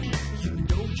 You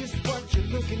know just what you're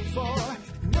looking for.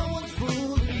 No one's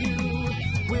fooling you.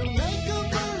 We'll make a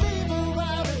believer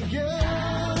out of you.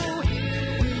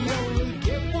 We only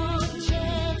get one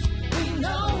chance. We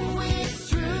know it's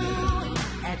true.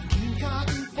 At King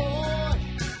Cotton Ford,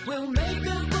 we'll make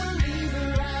a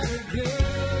believer out of you.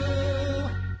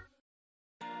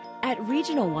 At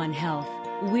Regional One Health,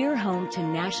 we're home to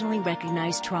nationally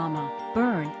recognized trauma,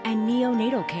 burn, and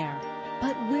neonatal care.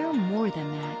 But we're more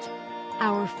than that.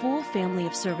 Our full family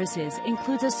of services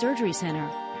includes a surgery center,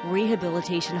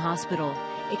 rehabilitation hospital,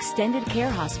 extended care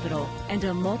hospital, and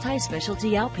a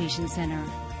multi-specialty outpatient center.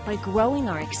 By growing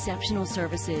our exceptional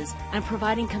services and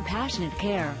providing compassionate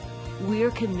care,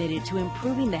 we're committed to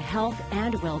improving the health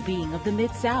and well-being of the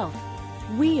Mid-South.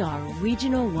 We are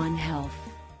Regional One Health.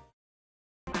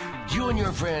 You and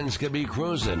your friends could be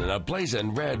cruising in a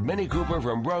blazing red Mini Cooper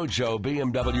from Roadshow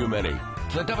BMW Mini.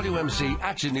 The WMC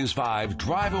Action News 5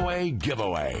 Drive Away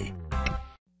Giveaway.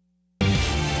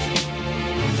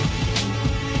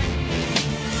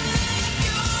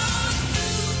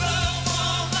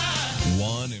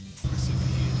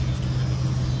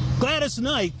 Gladys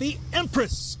Knight, the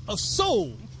Empress of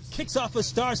Soul, kicks off a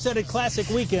star-studded classic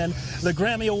weekend. The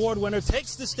Grammy Award winner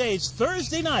takes the stage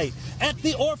Thursday night at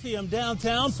the Orpheum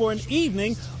downtown for an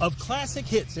evening of classic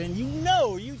hits. And you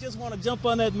know you just want to jump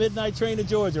on that midnight train to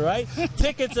Georgia, right?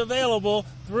 Tickets available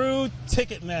through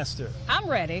Ticketmaster. I'm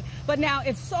ready. But now,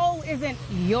 if soul isn't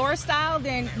your style,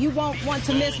 then you won't want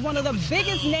to miss one of the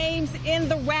biggest names in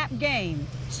the rap game,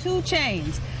 2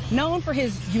 Chainz. Known for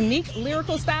his unique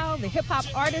lyrical style, the hip-hop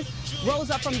artist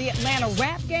rose up from the Atlanta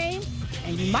rap game.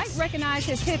 And you might recognize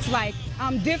his hits like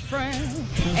I'm Different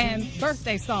and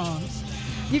birthday songs.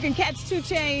 You can catch 2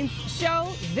 Chainz'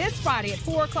 show this Friday at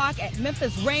 4 o'clock at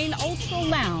Memphis Rain Ultra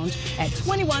Lounge at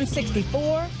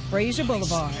 2164 Frazier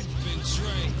Boulevard.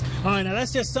 All right, now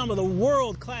that's just some of the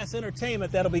world-class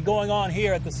entertainment that'll be going on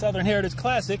here at the Southern Heritage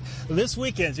Classic this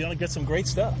weekend. You're going to get some great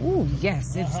stuff. Ooh,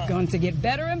 yes, it's going to get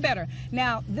better and better.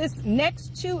 Now, this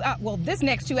next two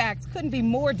acts couldn't be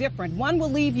more different. One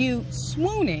will leave you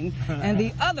swooning, and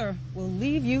the other will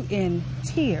leave you in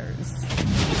tears.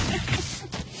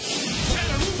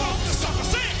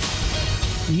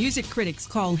 Music critics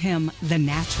call him the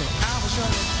natural.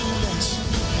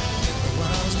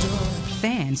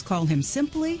 Fans call him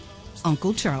simply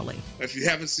Uncle Charlie. If you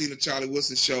haven't seen the Charlie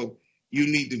Wilson show, you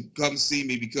need to come see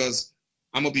me because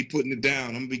I'm going to be putting it down.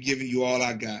 I'm going to be giving you all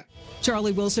I got.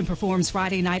 Charlie Wilson performs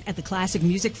Friday night at the Classic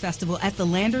Music Festival at the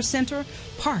Landers Center,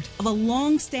 part of a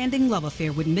long-standing love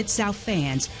affair with Mid-South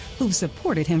fans who've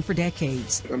supported him for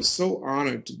decades. I'm so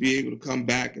honored to be able to come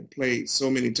back and play so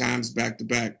many times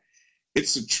back-to-back.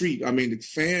 It's a treat. I mean, the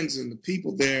fans and the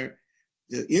people there,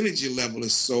 the energy level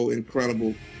is so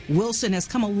incredible. Wilson has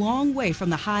come a long way from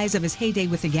the highs of his heyday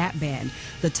with the Gap Band.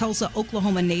 The Tulsa,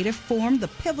 Oklahoma native formed the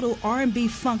pivotal R&B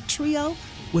funk trio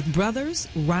with brothers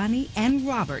Ronnie and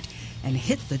Robert and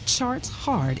hit the charts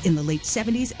hard in the late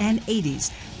 70s and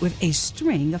 80s with a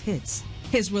string of hits.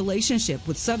 His relationship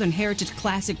with Southern Heritage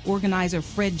Classic organizer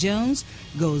Fred Jones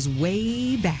goes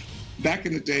way back. Back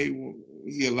in the day,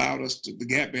 he allowed us, the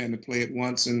Gap Band, to play it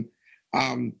once, and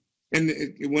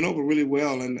it went over really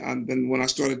well. And then when I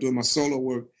started doing my solo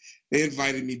work, they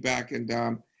invited me back, and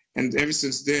ever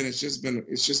since then, it's just been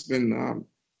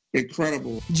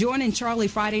incredible. Joining Charlie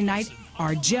Friday night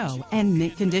are Joe and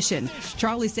Mint Condition.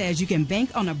 Charlie says you can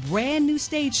bank on a brand new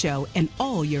stage show and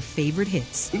all your favorite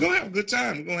hits. We're gonna have a good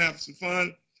time. We're gonna have some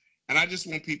fun, and I just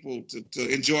want people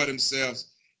to enjoy themselves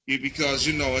because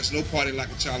it's no party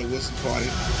like a Charlie Wilson party.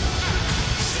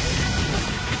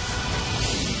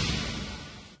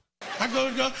 I go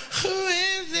to the door, who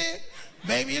is it?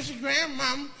 Baby, it's your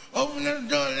grandmama. Open the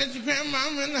door, let your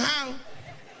grandmama in the house.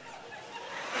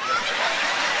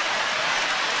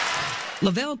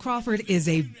 Lavelle Crawford is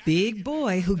a big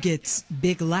boy who gets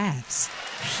big laughs.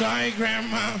 Sorry,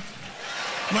 Grandma.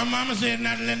 My mama said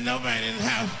not to let nobody in the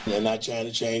house. I'm not trying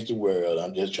to change the world.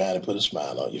 I'm just trying to put a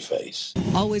smile on your face.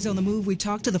 Always on the move, we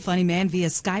talked to the funny man via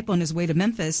Skype on his way to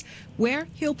Memphis, where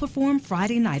he'll perform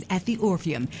Friday night at the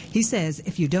Orpheum. He says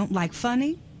if you don't like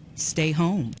funny, stay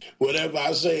home. Whatever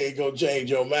I say ain't gonna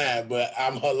change your mind, but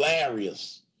I'm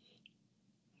hilarious.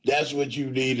 That's what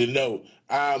you need to know.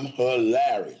 I'm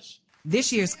hilarious.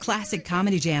 This year's Classic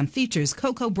Comedy Jam features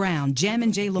Coco Brown,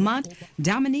 Jammin' J. Lamont,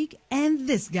 Dominique, and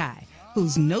this guy,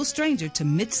 who's no stranger to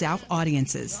Mid-South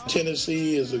audiences.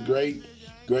 Tennessee is a great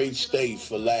state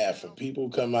for laughing.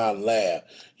 People come out and laugh.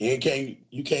 You can't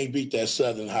beat that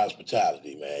Southern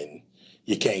hospitality, man.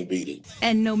 You can't beat it.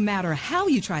 And no matter how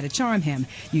you try to charm him,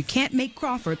 you can't make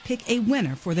Crawford pick a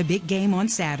winner for the big game on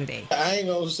Saturday. I ain't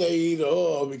gonna say either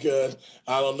or because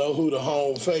I don't know who the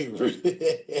home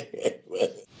favorite.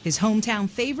 His hometown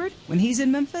favorite when he's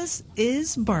in Memphis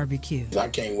is barbecue. I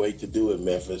can't wait to do it in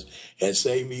Memphis and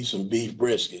save me some beef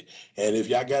brisket. And if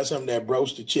y'all got some of that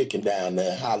roasted chicken down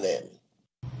there, holla at me.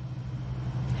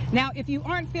 Now, if you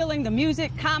aren't feeling the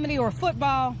music, comedy, or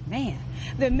football, man,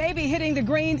 then maybe hitting the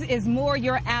greens is more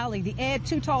your alley. The Ed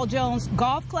Too Tall Jones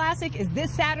Golf Classic is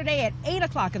this Saturday at 8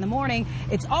 o'clock in the morning.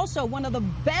 It's also one of the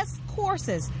best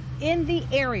courses in the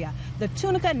area, the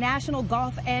Tunica National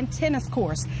Golf and Tennis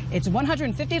Course. It's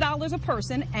 $150 a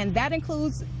person, and that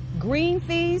includes green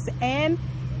fees and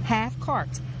half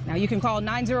cart. Now, you can call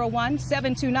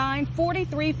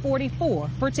 901-729-4344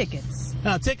 for tickets.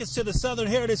 Now, tickets to the Southern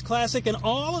Heritage Classic and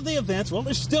all of the events, well,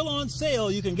 they're still on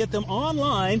sale. You can get them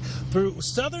online through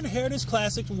Southern Heritage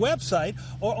Classic's website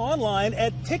or online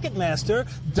at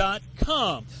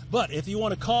Ticketmaster.com. But if you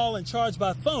want to call and charge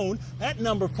by phone, that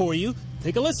number for you,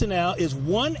 take a listen now, is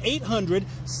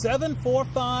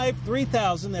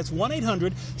 1-800-745-3000. That's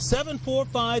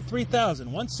 1-800-745-3000.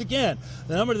 Once again,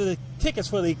 the number to the tickets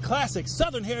for the Classic,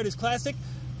 Southern Heritage Classic,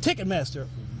 Ticketmaster.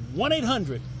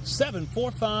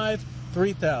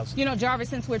 1-800-745-3000. You know, Jarvis,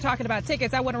 since we're talking about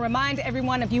tickets, I want to remind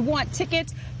everyone, if you want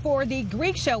tickets for the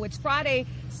Greek show, it's Friday,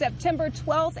 September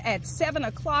 12th at 7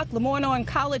 o'clock, Lemoyne Owen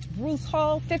College, Bruce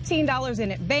Hall, $15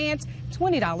 in advance,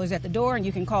 $20 at the door, and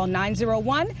you can call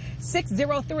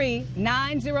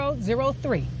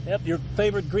 901-603-9003. Yep, your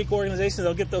favorite Greek organization,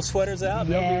 they'll get those sweaters out,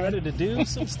 and they'll be ready to do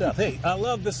some stuff. Hey, I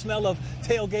love the smell of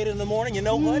tailgate in the morning. You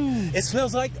know what? It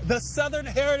smells like the Southern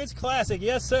Heritage Classic.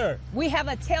 Yes, sir. We have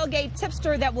a tailgate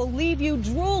tipster that will leave you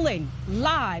drooling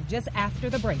live just after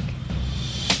the break.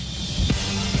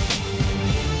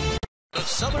 The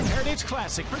Southern Heritage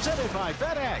Classic, presented by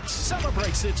FedEx,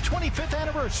 celebrates its 25th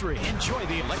anniversary. Enjoy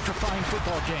the electrifying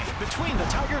football game between the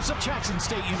Tigers of Jackson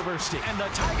State University and the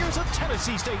Tigers of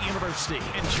Tennessee State University.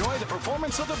 Enjoy the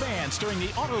performance of the bands during the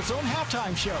AutoZone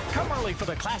halftime show. Come early for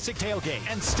the Classic tailgate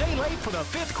and stay late for the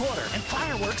fifth quarter and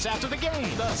fireworks after the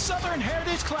game. The Southern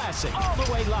Heritage Classic, all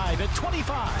the way live at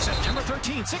 25, September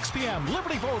 13th, 6 p.m.,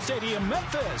 Liberty Bowl Stadium,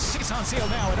 Memphis. Tickets on sale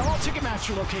now at all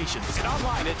Ticketmaster locations and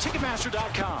online at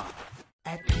Ticketmaster.com.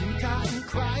 At King Cotton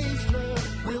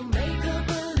Chrysler, we'll make a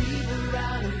believer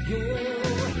out of you.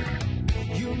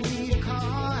 You need a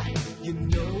car, you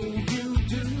know you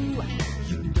do.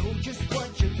 You know just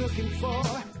what you're looking for.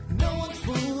 No one's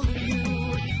fooling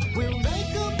you. We'll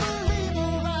make a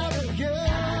believer out of you.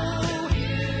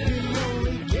 You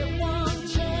only get one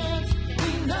chance.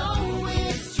 We know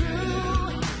it's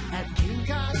true. At King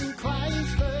Cotton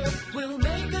Chrysler, we'll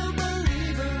make a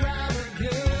believer out of you.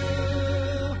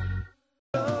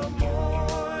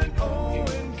 Lemoyne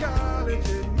Owen College,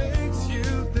 it makes you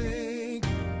think.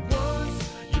 Once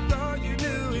you thought you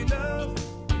knew enough,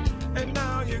 and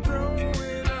now you're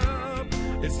growing up.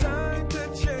 It's time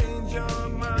to change your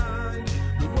mind.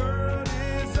 The world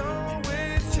is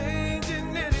always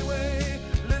changing anyway.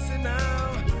 Listen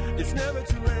now, it's never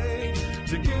too late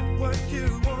to get what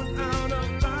you want out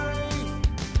of life.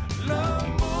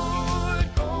 Lemoyne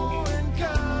Owen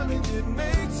College, it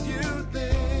makes you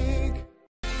think.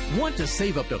 Want to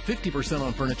save up to 50%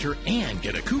 on furniture and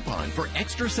get a coupon for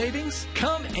extra savings?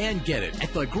 Come and get it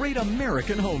at the Great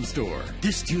American Home Store.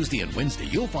 This Tuesday and Wednesday,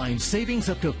 you'll find savings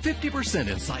up to 50%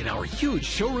 inside our huge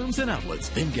showrooms and outlets.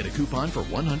 Then get a coupon for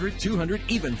 $100, $200,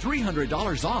 even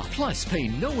 $300 off. Plus, pay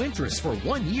no interest for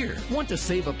 1 year. Want to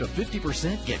save up to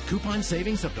 50%? Get coupon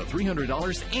savings up to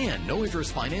 $300 and no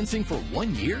interest financing for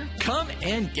 1 year? Come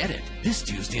and get it. This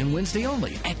Tuesday and Wednesday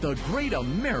only at the Great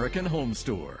American Home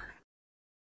Store.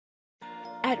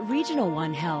 At Regional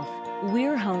One Health,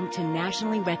 we're home to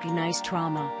nationally recognized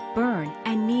trauma, burn,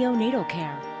 and neonatal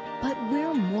care. But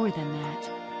we're more than that.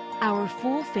 Our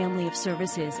full family of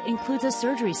services includes a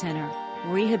surgery center,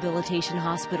 rehabilitation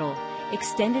hospital,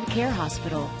 extended care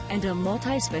hospital, and a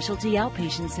multi-specialty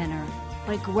outpatient center.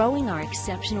 By growing our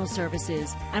exceptional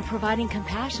services and providing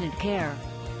compassionate care,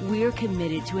 we're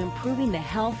committed to improving the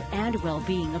health and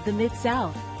well-being of the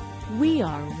Mid-South. We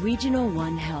are Regional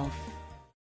One Health.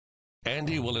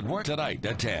 Andy will at work tonight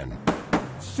at 10.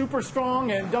 Super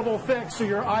strong and double thick so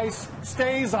your ice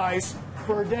stays ice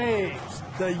for days.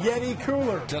 The Yeti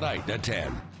Cooler. Tonight at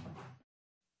 10.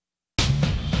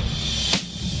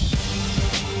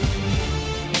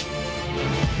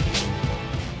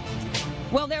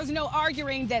 Well, there's no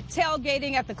arguing that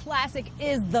tailgating at the Classic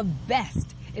is the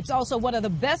best. It's also one of the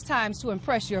best times to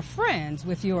impress your friends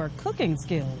with your cooking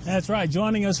skills. That's right.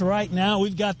 Joining us right now,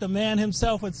 we've got the man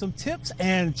himself with some tips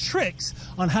and tricks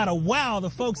on how to wow the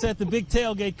folks at the big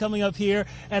tailgate coming up here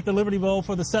at the Liberty Bowl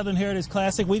for the Southern Heritage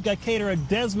Classic. We've got caterer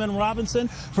Desmond Robinson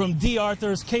from D.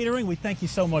 Arthur's Catering. We thank you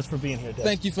so much for being here, Desmond.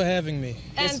 Thank you for having me.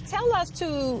 And tell us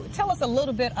a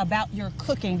little bit about your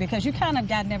cooking, because you kind of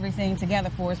gotten everything together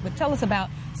for us, but tell us about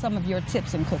some of your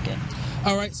tips in cooking.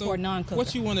 All right, so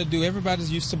what you want to do,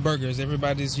 everybody's used to burgers,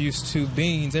 everybody's used to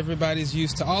beans, everybody's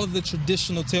used to all of the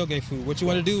traditional tailgate food. What you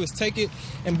want to do is take it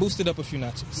and boost it up a few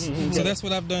notches. Mm-hmm. So that's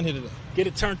what I've done here today. Get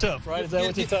it turned up, right? Is that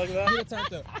what you're talking about? Get it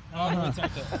turned up. All the way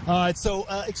turned up. All right, so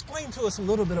explain to us a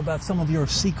little bit about some of your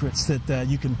secrets that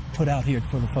you can put out here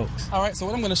for the folks. All right, so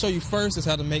what I'm going to show you first is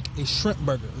how to make a shrimp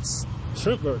burger.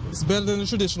 Shrimp burger. It's better than a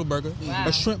traditional burger. Wow.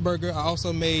 A shrimp burger. I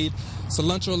also made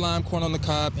cilantro lime corn on the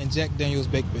cob and Jack Daniel's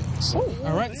baked beans. Ooh,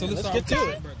 all right, so let's get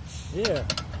to it. Yeah.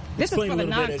 This is for the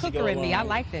non-cooker in me. I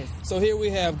like this. So here we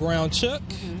have ground chuck,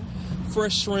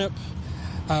 fresh shrimp,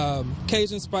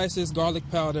 Cajun spices, garlic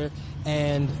powder,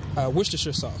 and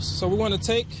Worcestershire sauce. So we want to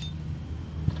take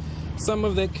some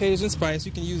of that Cajun spice.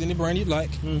 You can use any brand you'd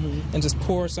like, and just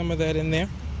pour some of that in there.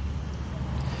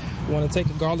 You want to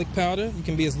take a garlic powder. You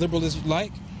can be as liberal as you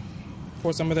like.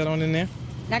 Pour some of that on in there.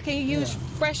 Now, can you use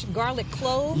fresh garlic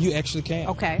cloves? You actually can.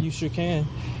 Okay. You sure can.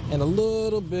 and a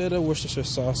little bit of Worcestershire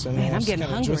sauce in there. Man, I'm getting Kinda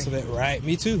hungry. drizzle that. Right,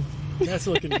 me too. That's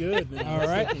looking good, man. All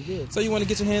right. So you want to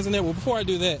get your hands in there. Well, before I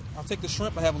do that, I'll take the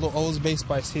shrimp. I have a little O's Bay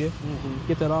spice here.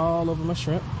 Get that all over my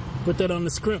shrimp. Put that on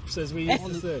the scrimps, as we used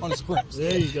to say. On the scrimps.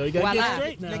 There you go. You got to get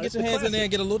straight now. Now get your hands in there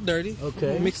and get a little dirty.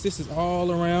 Okay. Mix this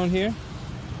all around here.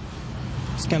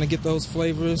 Just kind of get those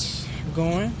flavors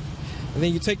going. And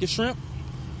then you take your shrimp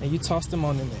and you toss them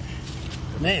on in there.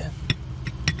 Man.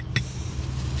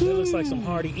 That looks like some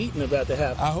hearty eating about to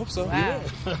happen. I hope so. Wow.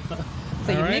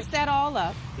 So you mix that all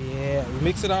up. Yeah, you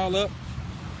mix it all up.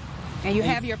 And you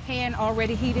have your pan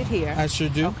already heated here. I sure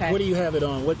do. Okay. What do you have it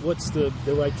on? What's the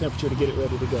right temperature to get it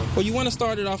ready to go? Well, you want to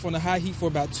start it off on a high heat for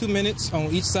about 2 minutes on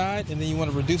each side, and then you want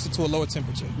to reduce it to a lower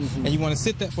temperature. And you want to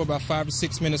sit that for about 5 to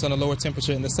 6 minutes on a lower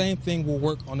temperature, and the same thing will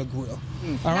work on the grill.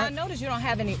 All Now, right? I notice you don't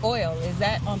have any oil. Is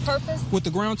that on purpose? With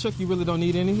the ground chuck, you really don't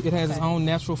need any. It has its own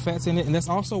natural fats in it, and that's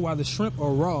also why the shrimp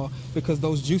are raw, because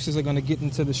those juices are going to get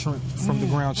into the shrimp from the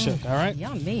ground chuck, all right?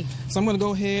 Yummy. So I'm going to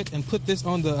go ahead and put this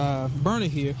on the burner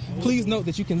here. Please note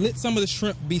that you can let some of the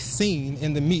shrimp be seen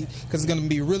in the meat, because it's going to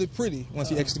be really pretty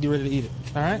once you actually get ready to eat it,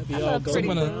 all right? Be all So I'm golden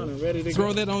going brown and ready to to throw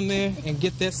go. that on there and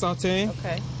get that sauteing.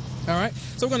 Okay. All right,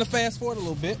 so we're going to fast forward a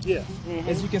little bit. Yeah.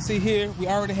 As you can see here, we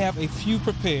already have a few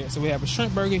prepared. So we have a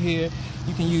shrimp burger here.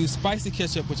 You can use spicy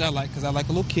ketchup, which I like because I like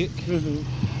a little kick. A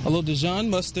little Dijon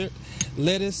mustard,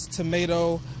 lettuce,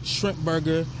 tomato, shrimp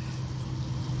burger.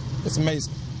 It's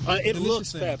amazing. It Delicious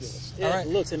looks things. fabulous. All right. It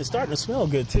looks, and it's starting to smell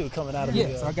good, too, coming out of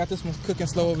Yeah, so I got this one cooking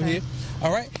slow over here.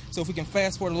 All right, so if we can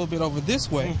fast forward a little bit over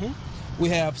this way, we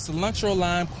have cilantro,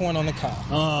 lime, corn on the cob.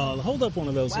 Hold up one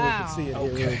of those so we Wow. can see it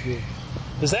here real good.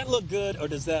 Does that look good or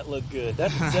does that look good?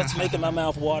 That's making my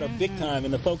mouth water big time.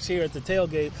 And the folks here at the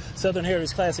tailgate, Southern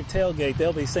Heritage Classic Tailgate,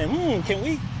 they'll be saying, can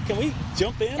we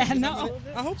jump in? I know.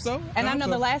 I hope so. And I know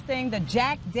the last thing, the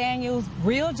Jack Daniels,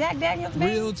 real Jack Daniels,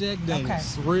 baby? Real Jack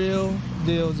Daniels. Okay. Real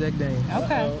deal Jack Daniels.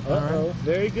 Okay. Uh-oh.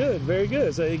 Very good, very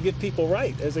good. So you get people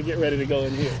right as they get ready to go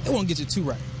in here. It won't get you too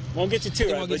right. Won't get you too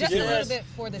right, but Just a little bit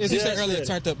for the As you said Yes, earlier, yes.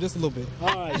 turned up just a little bit. All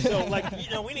right,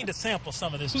 so we need to sample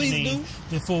some of this, Please Janine,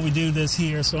 before we do this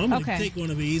here. So I'm going to Okay. take one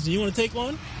of these. You want to take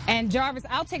one? And Jarvis,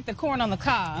 I'll take the corn on the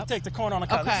cob. You take the corn on the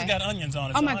cob. This Okay. has got onions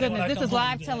on it. Oh so my honey, when goodness, I this come is home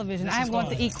live to- television. this I is am going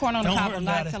to fun. eat corn on the Don't cob worry on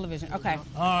about live it. television. Okay.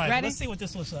 All right, Ready? let's see what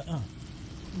this looks like. You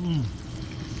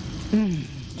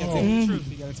gotta tell me the truth.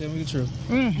 You gotta tell me the truth.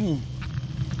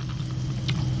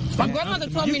 My grandmother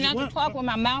told me not to talk with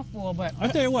my mouth full, but I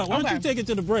tell you what, why don't you take it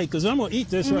to the break? Because I'm going to eat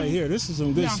this right here. This is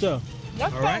some good stuff. All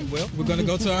right, well, we're gonna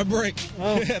go to our break.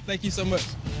 Thank you so much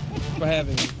for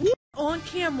having me. On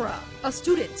camera, a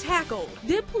student tackled.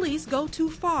 Did police go too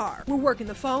far? We're working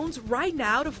the phones right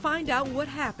now to find out what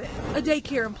happened. A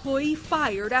daycare employee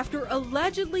fired after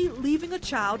allegedly leaving a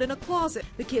child in a closet.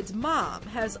 The kid's mom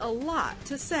has a lot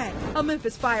to say. A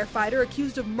Memphis firefighter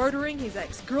accused of murdering his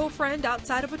ex-girlfriend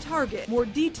outside of a Target. More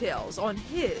details on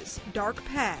his dark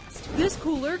past. This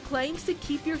cooler claims to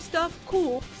keep your stuff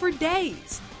cool for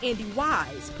days. Andy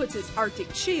Wise puts his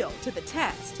Arctic chill to the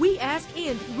test. We ask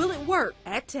Andy, will it work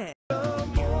at 10?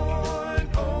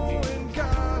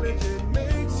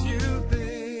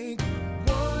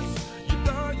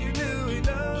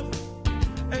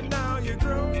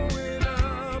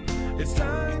 It's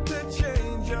time to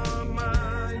change your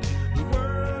mind. The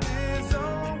world is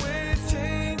always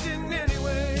changing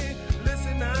anyway.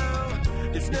 Listen now,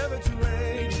 it's never too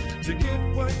late to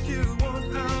get what you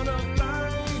want out of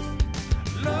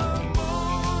life. Love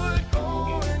more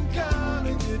Owen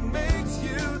College, it makes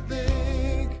you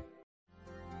think.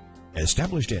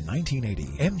 Established in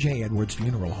 1980, M.J. Edwards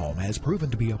Funeral Home has proven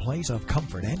to be a place of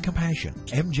comfort and compassion.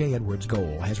 M.J. Edwards'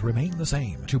 goal has remained the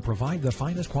same, to provide the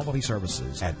finest quality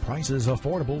services at prices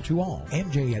affordable to all.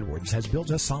 M.J. Edwards has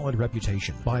built a solid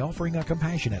reputation by offering a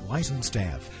compassionate licensed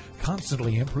staff,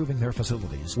 constantly improving their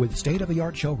facilities with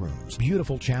state-of-the-art showrooms,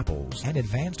 beautiful chapels, and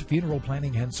advanced funeral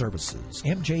planning and services.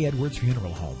 M.J. Edwards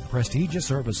Funeral Home, prestigious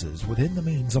services within the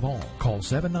means of all. Call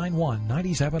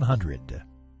 791-9700.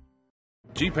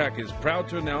 GPAC is proud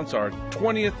to announce our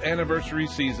 20th anniversary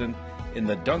season in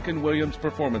the Duncan Williams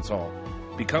Performance Hall.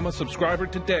 Become a subscriber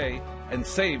today and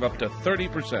save up to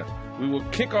 30%. We will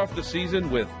kick off the season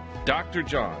with Dr.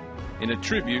 John in a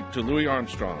tribute to Louis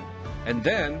Armstrong, and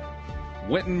then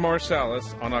Wynton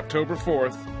Marsalis on October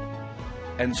 4th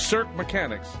and Cirque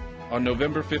Mechanics on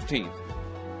November 15th.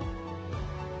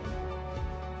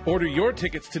 Order your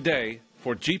tickets today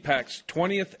for GPAC's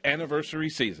 20th anniversary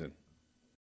season.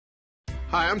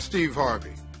 Hi, I'm Steve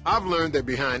Harvey. I've learned that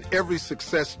behind every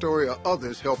success story are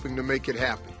others helping to make it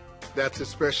happen. That's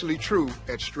especially true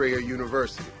at Strayer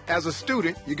University. As a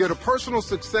student, you get a personal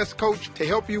success coach to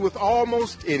help you with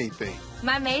almost anything.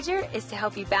 My major is to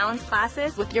help you balance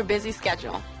classes with your busy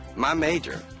schedule. My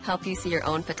major. Help you see your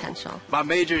own potential. My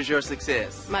major is your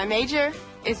success. My major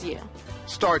is you.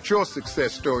 Start your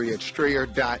success story at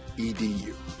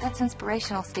strayer.edu. That's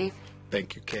inspirational, Steve.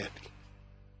 Thank you, Kathy.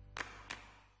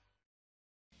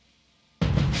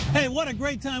 Hey, what a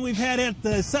great time we've had at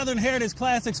the Southern Heritage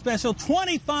Classic Special.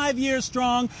 25 years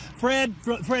strong. Fred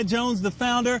Jones, the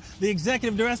founder, the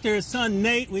executive director, his son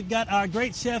Nate. We've got our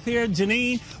great chef here,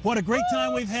 Janine. What a great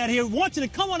time we've had here. We want you to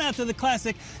come on out to the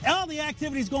Classic. All the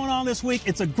activities going on this week.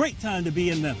 It's a great time to be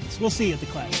in Memphis. We'll see you at the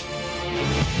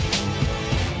Classic.